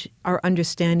change our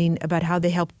understanding about how they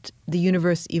helped the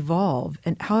universe evolve,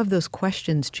 and how have those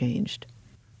questions changed?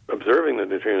 Observing that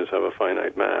neutrinos have a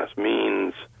finite mass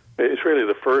means it's really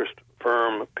the first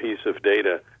firm piece of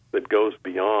data that goes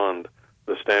beyond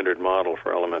the standard model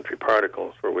for elementary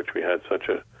particles, for which we had such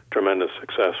a tremendous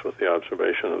success with the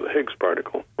observation of the Higgs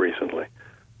particle recently.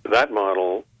 That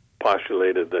model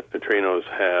postulated that neutrinos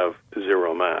have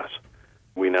zero mass.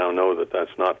 We now know that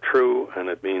that's not true, and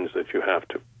it means that you have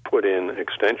to put in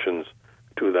extensions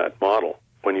to that model.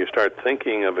 When you start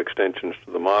thinking of extensions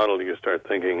to the model, you start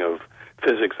thinking of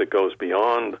physics that goes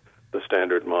beyond the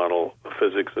standard model. The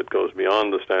physics that goes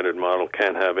beyond the standard model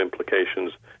can have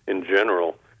implications in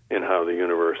general in how the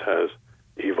universe has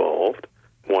evolved.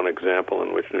 One example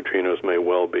in which neutrinos may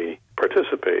well be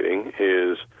participating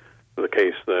is the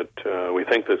case that we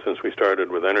think that since we started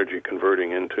with energy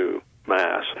converting into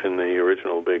mass in the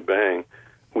original Big Bang,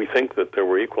 we think that there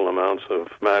were equal amounts of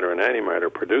matter and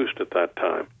antimatter produced at that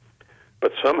time.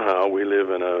 But somehow we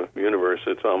live in a universe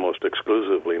that's almost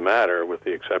exclusively matter, with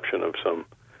the exception of some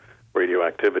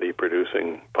radioactivity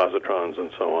producing positrons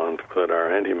and so on that are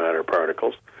antimatter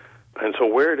particles. And so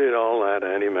where did all that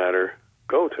antimatter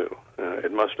go to?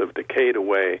 It must have decayed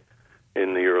away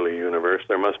in the early universe.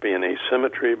 There must be an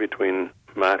asymmetry between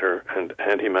matter and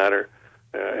antimatter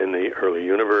in the early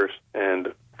universe.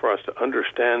 And for us to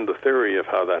understand the theory of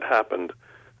how that happened,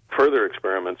 further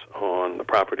experiments on the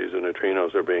properties of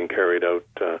neutrinos are being carried out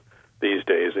these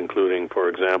days, including, for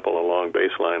example, a long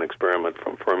baseline experiment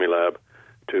from Fermilab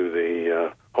to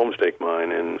the Homestake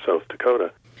mine in South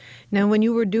Dakota. Now, when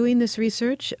you were doing this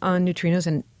research on neutrinos,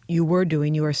 and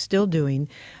you are still doing,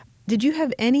 did you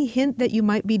have any hint that you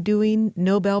might be doing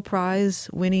Nobel Prize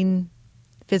winning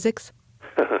physics?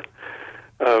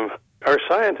 Our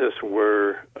scientists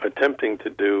were attempting to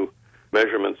do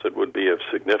measurements that would be of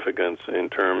significance in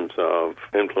terms of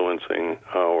influencing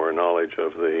our knowledge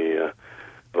of the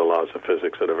laws of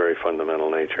physics at a very fundamental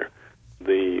nature.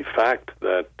 The fact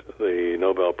that the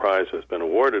Nobel Prize has been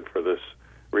awarded for this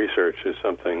research is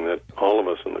something that all of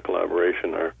us in the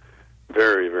collaboration are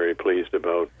very, very pleased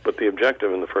about. But the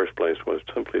objective in the first place was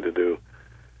simply to do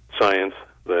science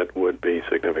that would be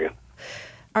significant.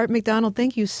 Art McDonald,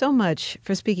 thank you so much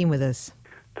for speaking with us.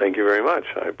 Thank you very much.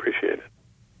 I appreciate it.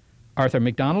 Arthur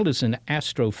McDonald is an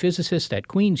astrophysicist at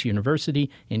Queen's University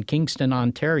in Kingston,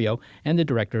 Ontario, and the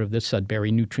director of the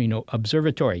Sudbury Neutrino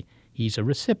Observatory. He's a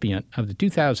recipient of the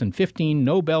 2015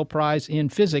 Nobel Prize in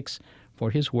Physics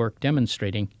for his work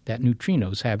demonstrating that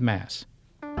neutrinos have mass.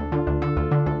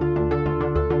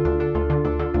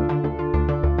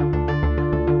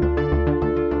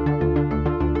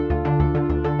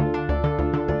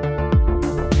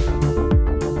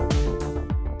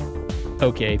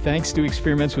 Okay, thanks to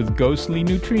experiments with ghostly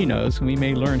neutrinos, we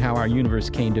may learn how our universe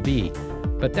came to be.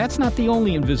 But that's not the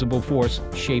only invisible force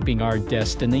shaping our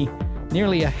destiny.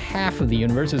 Nearly a half of the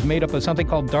universe is made up of something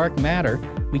called dark matter.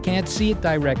 We can't see it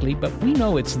directly, but we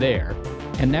know it's there.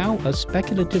 And now a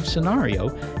speculative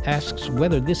scenario asks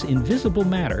whether this invisible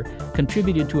matter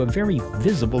contributed to a very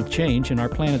visible change in our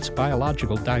planet's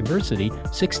biological diversity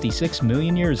 66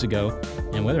 million years ago,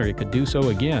 and whether it could do so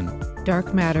again.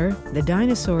 Dark matter, the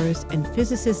dinosaurs, and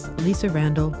physicist Lisa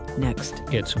Randall next.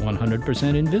 It's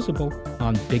 100% invisible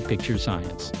on Big Picture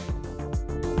Science.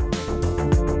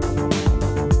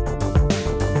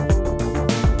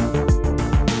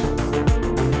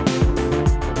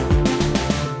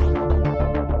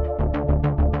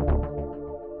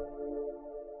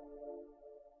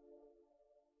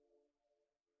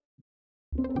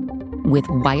 With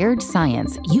Wired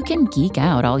Science, you can geek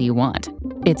out all you want.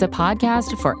 It's a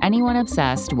podcast for anyone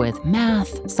obsessed with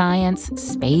math, science,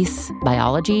 space,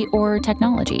 biology, or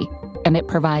technology. And it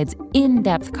provides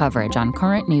in-depth coverage on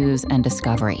current news and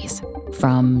discoveries.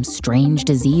 From strange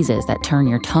diseases that turn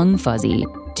your tongue fuzzy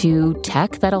to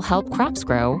tech that'll help crops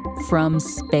grow from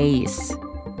space.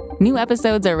 New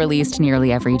episodes are released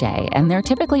nearly every day, and they're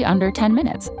typically under 10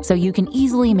 minutes, so you can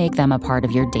easily make them a part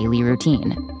of your daily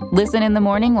routine. Listen in the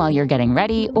morning while you're getting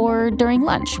ready, or during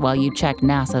lunch while you check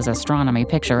NASA's astronomy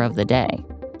picture of the day.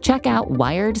 Check out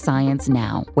Wired Science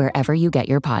now, wherever you get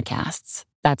your podcasts.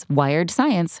 That's Wired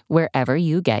Science wherever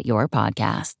you get your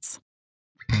podcasts.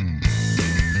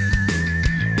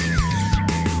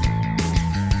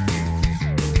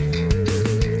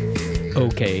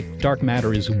 Okay, dark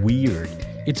matter is weird.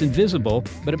 It's invisible,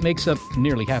 but it makes up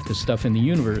nearly half the stuff in the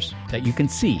universe that you can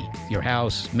see. Your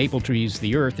house, maple trees,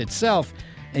 the Earth itself,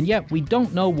 and yet we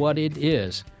don't know what it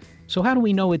is. So how do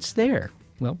we know it's there?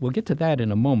 Well, we'll get to that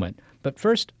in a moment. But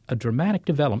first, a dramatic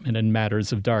development in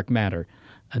matters of dark matter.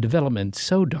 A development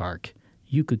so dark,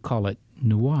 you could call it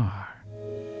noir.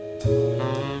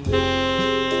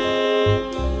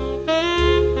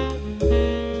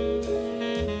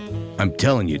 I'm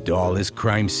telling you, doll, this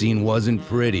crime scene wasn't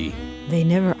pretty. They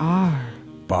never are.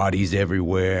 Bodies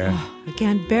everywhere. Oh, I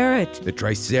can't bear it. The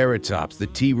Triceratops, the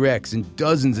T-Rex, and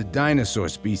dozens of dinosaur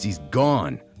species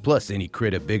gone. Plus any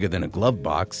critter bigger than a glove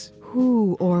box.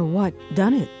 Who or what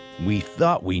done it? We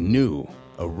thought we knew.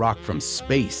 A rock from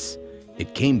space.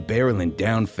 It came barreling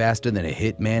down faster than a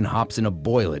hitman hops in a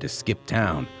boiler to skip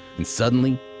town. And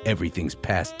suddenly, everything's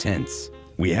past tense.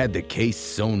 We had the case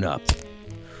sewn up.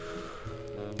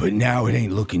 But now it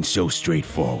ain't looking so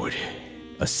straightforward.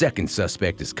 A second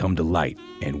suspect has come to light,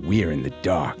 and we're in the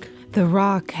dark. The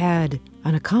rock had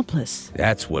an accomplice.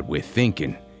 That's what we're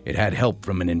thinking. It had help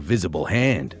from an invisible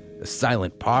hand, a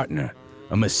silent partner,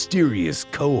 a mysterious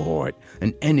cohort,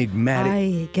 an enigmatic...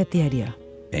 I get the idea.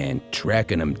 And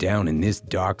tracking them down in this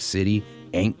dark city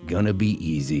ain't gonna be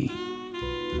easy.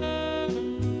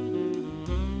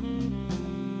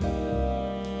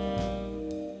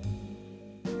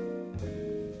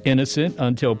 Innocent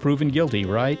until proven guilty,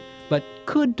 right? But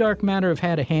could dark matter have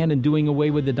had a hand in doing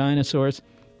away with the dinosaurs?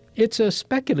 It's a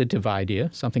speculative idea,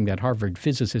 something that Harvard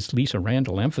physicist Lisa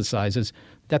Randall emphasizes,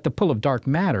 that the pull of dark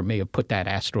matter may have put that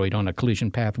asteroid on a collision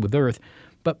path with Earth.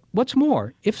 But what's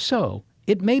more, if so,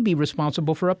 it may be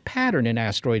responsible for a pattern in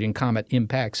asteroid and comet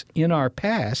impacts in our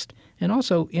past and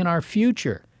also in our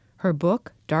future. Her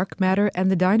book, Dark Matter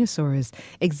and the Dinosaurs,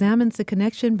 examines the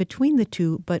connection between the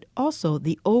two, but also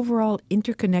the overall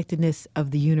interconnectedness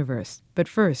of the universe. But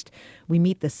first, we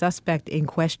meet the suspect in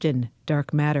question,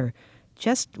 dark matter.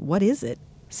 Just what is it?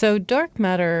 So dark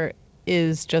matter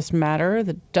is just matter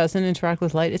that doesn't interact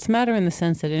with light. It's matter in the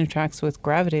sense that it interacts with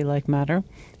gravity like matter.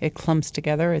 It clumps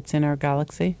together. It's in our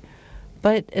galaxy.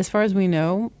 But as far as we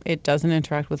know, it doesn't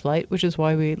interact with light, which is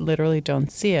why we literally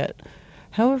don't see it.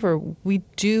 However, we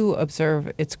do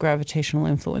observe its gravitational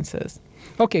influences.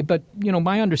 Okay, but,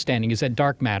 my understanding is that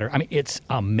dark matter, it's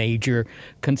a major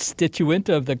constituent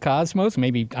of the cosmos.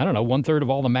 Maybe, 1/3 of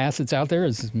all the mass that's out there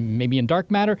is maybe in dark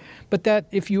matter. But that,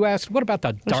 if you asked, what about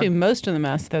the dark... Actually, most of the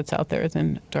mass that's out there is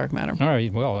in dark matter. All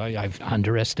right, well, I've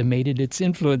underestimated its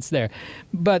influence there.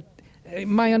 But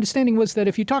my understanding was that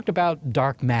if you talked about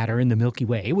dark matter in the Milky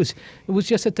Way, it was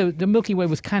just that the Milky Way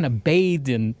was kind of bathed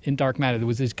in dark matter. There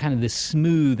was this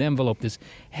smooth envelope, this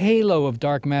halo of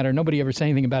dark matter. Nobody ever said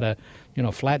anything about a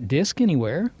flat disk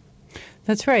anywhere.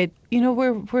 That's right.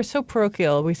 We're so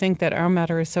parochial. We think that our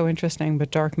matter is so interesting,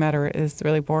 but dark matter is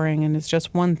really boring and it's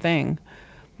just one thing.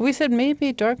 We said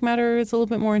maybe dark matter is a little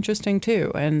bit more interesting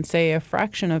too, and say a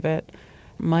fraction of it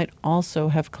might also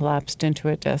have collapsed into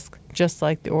a disk, just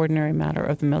like the ordinary matter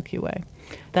of the Milky Way.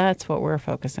 That's what we're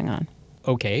focusing on.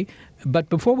 Okay, but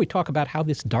before we talk about how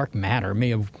this dark matter may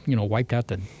have, wiped out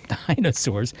the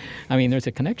dinosaurs, there's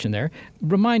a connection there.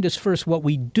 Remind us first what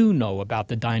we do know about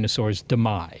the dinosaurs'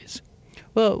 demise.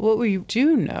 Well, what we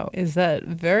do know is that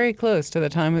very close to the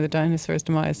time of the dinosaurs'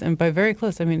 demise, and by very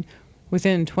close, I mean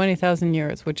within 20,000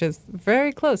 years, which is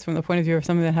very close from the point of view of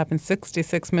something that happened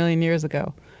 66 million years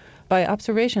ago. By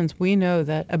observations, we know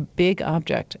that a big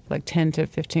object, like 10 to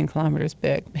 15 kilometers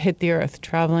big, hit the Earth,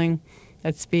 traveling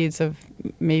at speeds of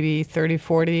maybe 30,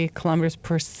 40 kilometers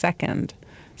per second.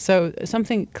 So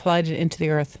something collided into the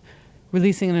Earth,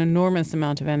 releasing an enormous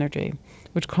amount of energy,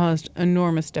 which caused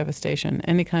enormous devastation,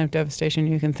 any kind of devastation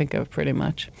you can think of pretty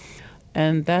much.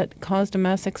 And that caused a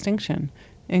mass extinction,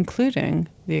 including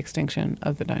the extinction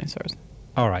of the dinosaurs.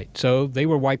 All right, so they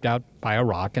were wiped out by a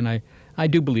rock, and I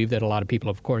do believe that a lot of people,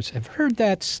 of course, have heard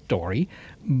that story.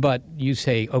 But you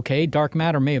say, okay, dark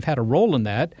matter may have had a role in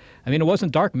that. It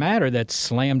wasn't dark matter that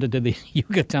slammed into the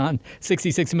Yucatan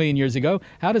 66 million years ago.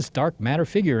 How does dark matter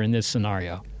figure in this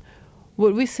scenario?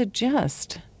 What we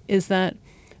suggest is that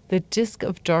the disk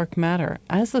of dark matter,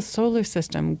 as the solar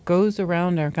system goes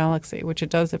around our galaxy, which it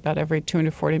does about every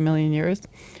 240 million years,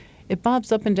 it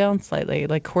bobs up and down slightly,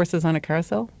 like horses on a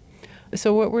carousel.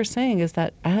 So what we're saying is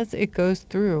that as it goes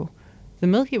through the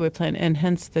Milky Way planet, and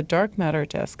hence the dark matter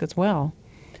disk as well,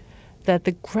 that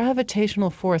the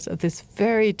gravitational force of this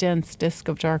very dense disk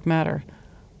of dark matter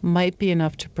might be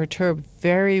enough to perturb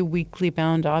very weakly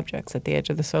bound objects at the edge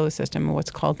of the solar system in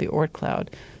what's called the Oort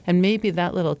cloud. And maybe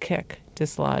that little kick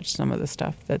dislodged some of the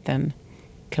stuff that then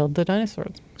killed the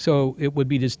dinosaurs. So it would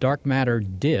be this dark matter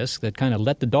disk that kind of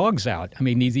let the dogs out. I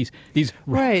mean, these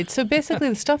Right. So basically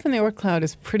the stuff in the Oort cloud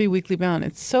is pretty weakly bound.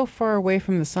 It's so far away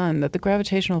from the sun that the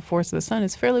gravitational force of the sun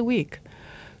is fairly weak.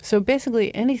 So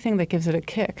basically anything that gives it a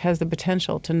kick has the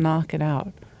potential to knock it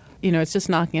out. You know, it's just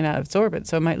knocking it out of its orbit.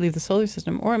 So it might leave the solar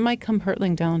system, or it might come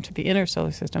hurtling down to the inner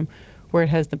solar system where it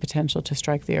has the potential to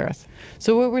strike the Earth.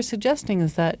 So what we're suggesting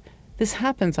is that this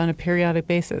happens on a periodic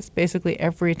basis. Basically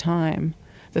every time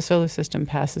the solar system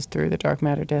passes through the dark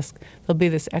matter disk, there'll be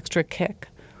this extra kick.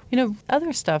 You know,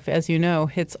 other stuff, as you know,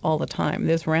 hits all the time.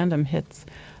 There's random hits.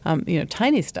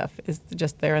 Tiny stuff is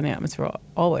just there in the atmosphere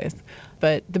always.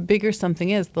 But the bigger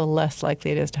something is, the less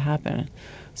likely it is to happen.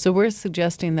 So we're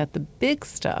suggesting that the big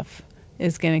stuff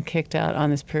is getting kicked out on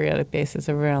this periodic basis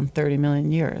of around 30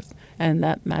 million years. And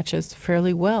that matches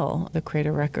fairly well the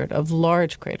crater record of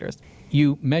large craters.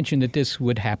 You mentioned that this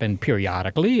would happen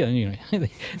periodically,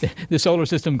 the solar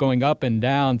system going up and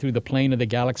down through the plane of the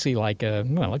galaxy like a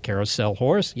carousel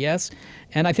horse, yes.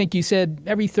 And I think you said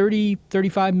every 30,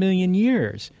 35 million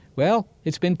years. Well,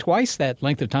 it's been twice that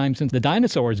length of time since the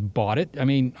dinosaurs bought it. I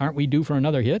mean, aren't we due for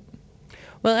another hit?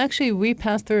 Well, actually, we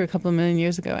passed through a couple of million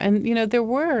years ago. And, there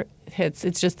were hits.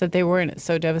 It's just that they weren't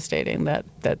so devastating that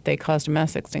they caused a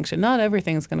mass extinction. Not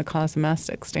everything's going to cause a mass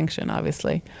extinction,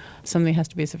 obviously. Something has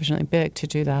to be sufficiently big to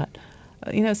do that.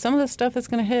 Some of the stuff that's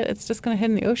going to hit, it's just going to hit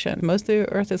in the ocean. Most of the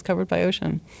Earth is covered by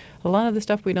ocean. A lot of the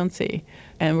stuff we don't see.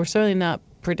 And we're certainly not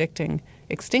predicting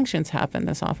extinctions happen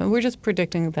this often. We're just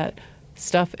predicting that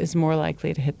stuff is more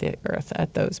likely to hit the Earth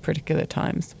at those particular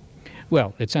times.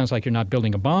 Well, it sounds like you're not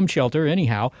building a bomb shelter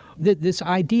anyhow. This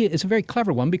idea is a very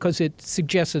clever one because it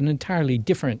suggests an entirely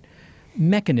different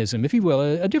mechanism, if you will,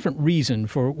 a different reason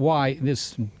for why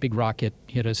this big rock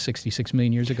hit us 66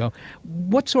 million years ago.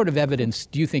 What sort of evidence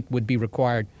do you think would be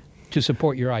required to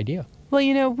support your idea?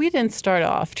 Well, we didn't start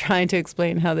off trying to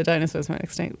explain how the dinosaurs went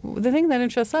extinct. The thing that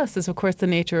interests us is, of course, the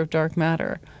nature of dark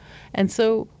matter. And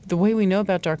so the way we know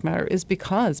about dark matter is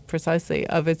because precisely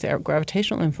of its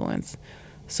gravitational influence.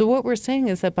 So what we're saying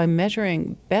is that by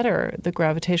measuring better the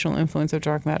gravitational influence of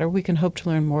dark matter, we can hope to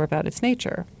learn more about its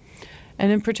nature.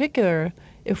 And in particular,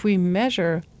 if we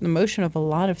measure the motion of a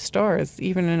lot of stars,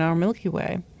 even in our Milky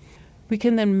Way, we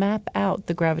can then map out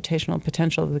the gravitational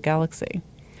potential of the galaxy.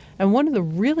 And one of the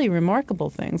really remarkable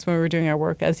things when we were doing our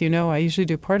work, as you know, I usually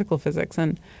do particle physics,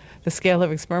 and the scale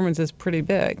of experiments is pretty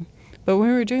big. But when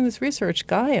we were doing this research,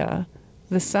 Gaia,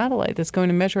 the satellite that's going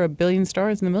to measure 1 billion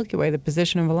stars in the Milky Way, the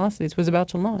position and velocities, was about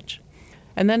to launch.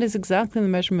 And that is exactly the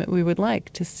measurement we would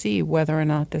like to see whether or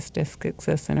not this disk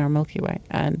exists in our Milky Way.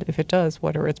 And if it does,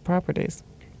 what are its properties?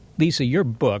 Lisa, your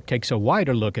book takes a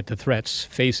wider look at the threats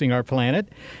facing our planet,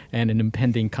 and an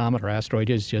impending comet or asteroid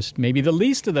is just maybe the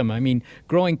least of them. I mean,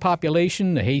 growing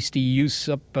population, the hasty use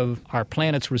up of our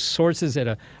planet's resources at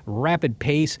a rapid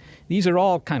pace, these are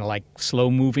all kind of like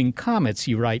slow-moving comets,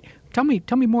 you write. Tell me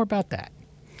more about that.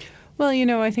 Well,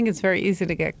 I think it's very easy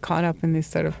to get caught up in these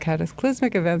sort of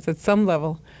cataclysmic events at some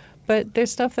level. But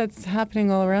there's stuff that's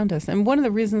happening all around us. And one of the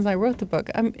reasons I wrote the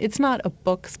book, it's not a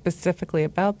book specifically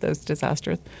about those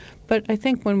disasters, but I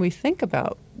think when we think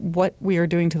about what we are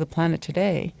doing to the planet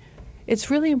today,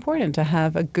 it's really important to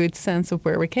have a good sense of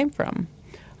where we came from,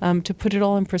 to put it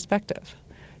all in perspective,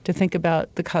 to think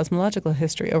about the cosmological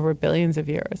history over billions of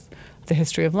years, the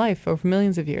history of life over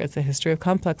millions of years, the history of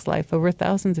complex life over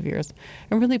thousands of years,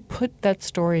 and really put that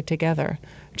story together,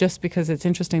 just because it's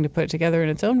interesting to put it together in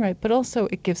its own right, but also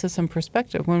it gives us some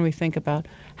perspective when we think about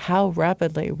how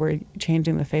rapidly we're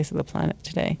changing the face of the planet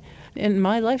today. In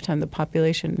my lifetime, the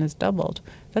population has doubled.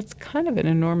 That's kind of an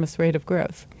enormous rate of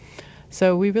growth.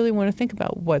 So we really want to think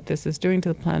about what this is doing to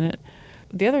the planet.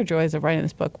 The other joys of writing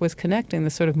this book was connecting the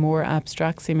sort of more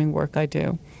abstract-seeming work I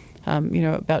do,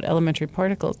 about elementary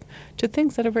particles, to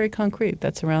things that are very concrete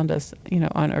that surround us,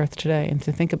 on Earth today, and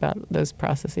to think about those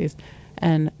processes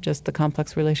and just the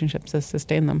complex relationships that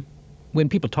sustain them. When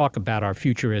people talk about our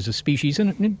future as a species,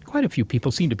 and quite a few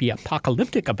people seem to be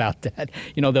apocalyptic about that,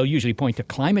 they'll usually point to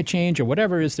climate change or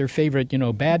whatever is their favorite,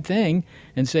 bad thing,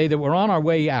 and say that we're on our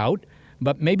way out.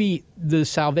 But maybe the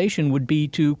salvation would be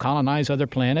to colonize other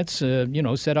planets,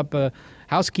 set up a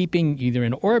housekeeping either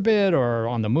in orbit or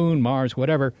on the moon, Mars,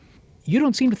 whatever. You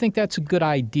don't seem to think that's a good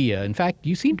idea. In fact,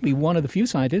 you seem to be one of the few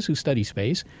scientists who study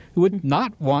space who would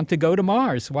not want to go to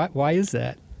Mars. Why is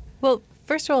that? Well,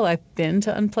 first of all, I've been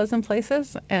to unpleasant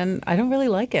places, and I don't really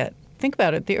like it. Think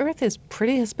about it. The Earth is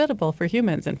pretty hospitable for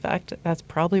humans. In fact, that's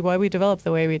probably why we developed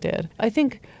the way we did. I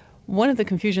think one of the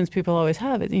confusions people always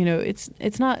have is,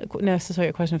 it's not necessarily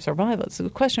a question of survival. It's a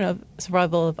question of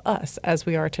survival of us as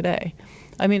we are today.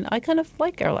 I mean, I kind of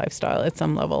like our lifestyle at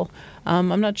some level.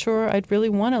 I'm not sure I'd really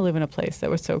want to live in a place that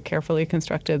was so carefully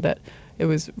constructed that it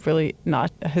was really not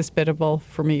hospitable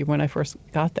for me when I first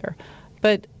got there.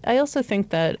 But I also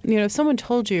think that, if someone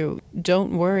told you,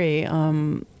 don't worry,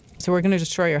 so we're going to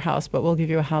destroy your house, but we'll give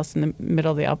you a house in the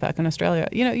middle of the outback in Australia,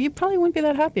 you probably wouldn't be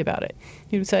that happy about it.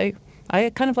 You'd say, I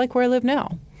kind of like where I live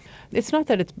now. It's not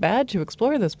that it's bad to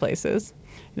explore those places.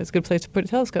 It's a good place to put a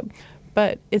telescope.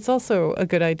 But it's also a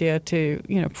good idea to,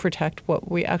 protect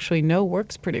what we actually know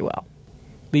works pretty well.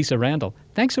 Lisa Randall,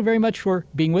 thanks so very much for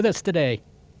being with us today.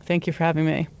 Thank you for having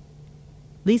me.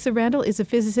 Lisa Randall is a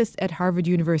physicist at Harvard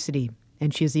University,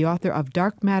 and she is the author of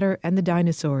Dark Matter and the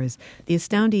Dinosaurs, the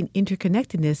astounding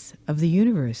interconnectedness of the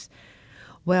universe.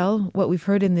 Well, what we've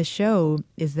heard in this show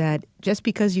is that just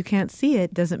because you can't see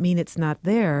it doesn't mean it's not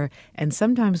there. And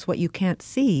sometimes what you can't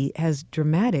see has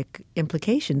dramatic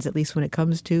implications, at least when it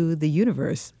comes to the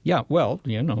universe. Yeah, well,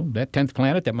 that 10th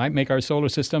planet that might make our solar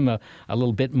system a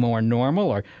little bit more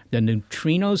normal, or the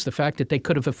neutrinos, the fact that they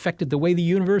could have affected the way the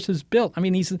universe is built. I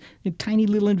mean, these tiny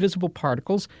little invisible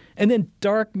particles. And then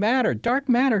dark matter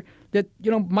that,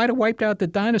 might have wiped out the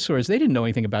dinosaurs. They didn't know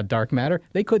anything about dark matter.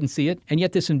 They couldn't see it. And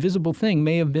yet this invisible thing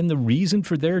may have been the reason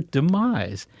for their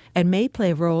demise. And may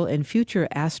play a role in future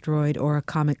asteroid or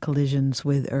comet collisions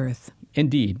with Earth.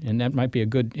 Indeed. And that might be a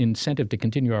good incentive to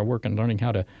continue our work in learning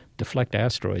how to deflect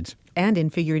asteroids. And in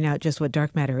figuring out just what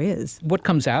dark matter is. What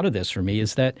comes out of this for me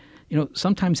is that,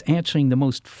 sometimes answering the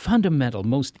most fundamental,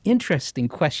 most interesting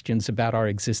questions about our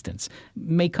existence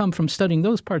may come from studying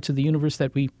those parts of the universe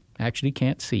that we actually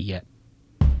can't see yet.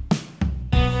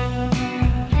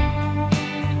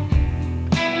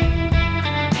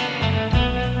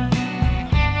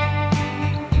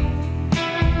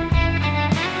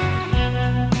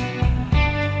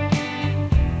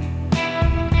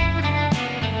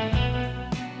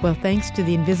 Well, thanks to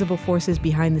the invisible forces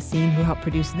behind the scene who helped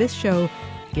produce this show,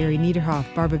 Gary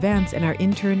Niederhoff, Barbara Vance, and our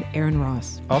intern, Aaron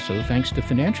Ross. Also, thanks to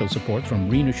financial support from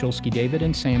Rena Shulsky-David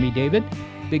and Sammy David.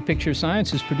 Big Picture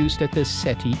Science is produced at the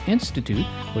SETI Institute,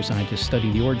 where scientists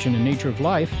study the origin and nature of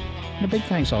life. And a big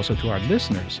thanks also to our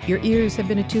listeners. Your ears have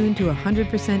been attuned to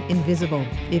 100% Invisible.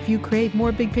 If you crave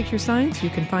more Big Picture Science,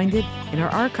 you can find it in our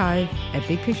archive at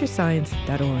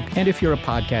bigpicturescience.org. And if you're a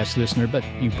podcast listener, but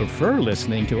you prefer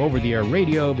listening to over-the-air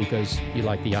radio because you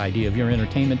like the idea of your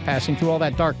entertainment passing through all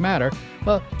that dark matter,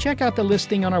 well, check out the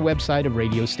listing on our website of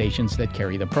radio stations that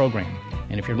carry the program.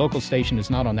 And if your local station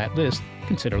is not on that list,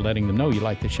 consider letting them know you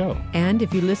like the show. And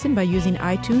if you listen by using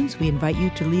iTunes, we invite you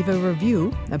to leave a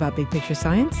review about Big Picture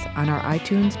Science on our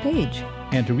iTunes page.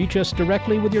 And to reach us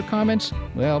directly with your comments,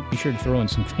 well, be sure to throw in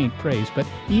some faint praise, but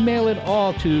email it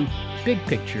all to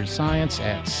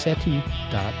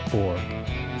bigpicturescience@seti.org.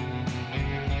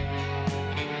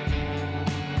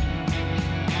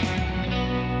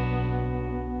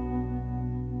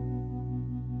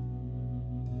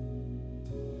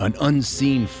 An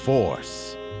unseen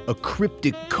force, a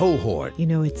cryptic cohort.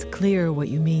 It's clear what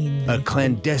you mean. A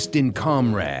clandestine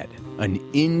comrade, an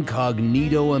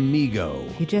incognito amigo.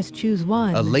 You just choose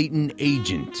one. A latent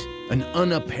agent, an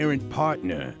unapparent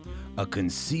partner, a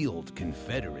concealed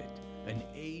confederate, an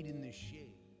aid in the shade.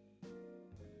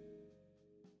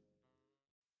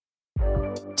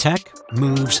 Tech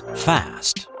moves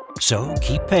fast, so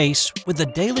keep pace with the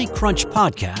Daily Crunch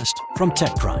podcast from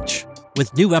TechCrunch.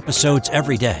 With new episodes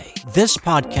every day, this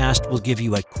podcast will give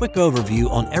you a quick overview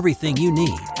on everything you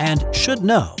need and should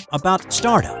know about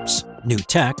startups, new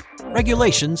tech,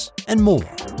 regulations, and more.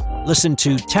 Listen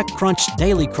to TechCrunch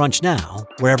Daily Crunch now,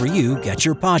 wherever you get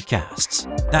your podcasts.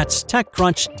 That's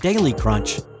TechCrunch Daily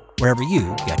Crunch, wherever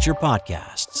you get your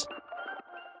podcasts.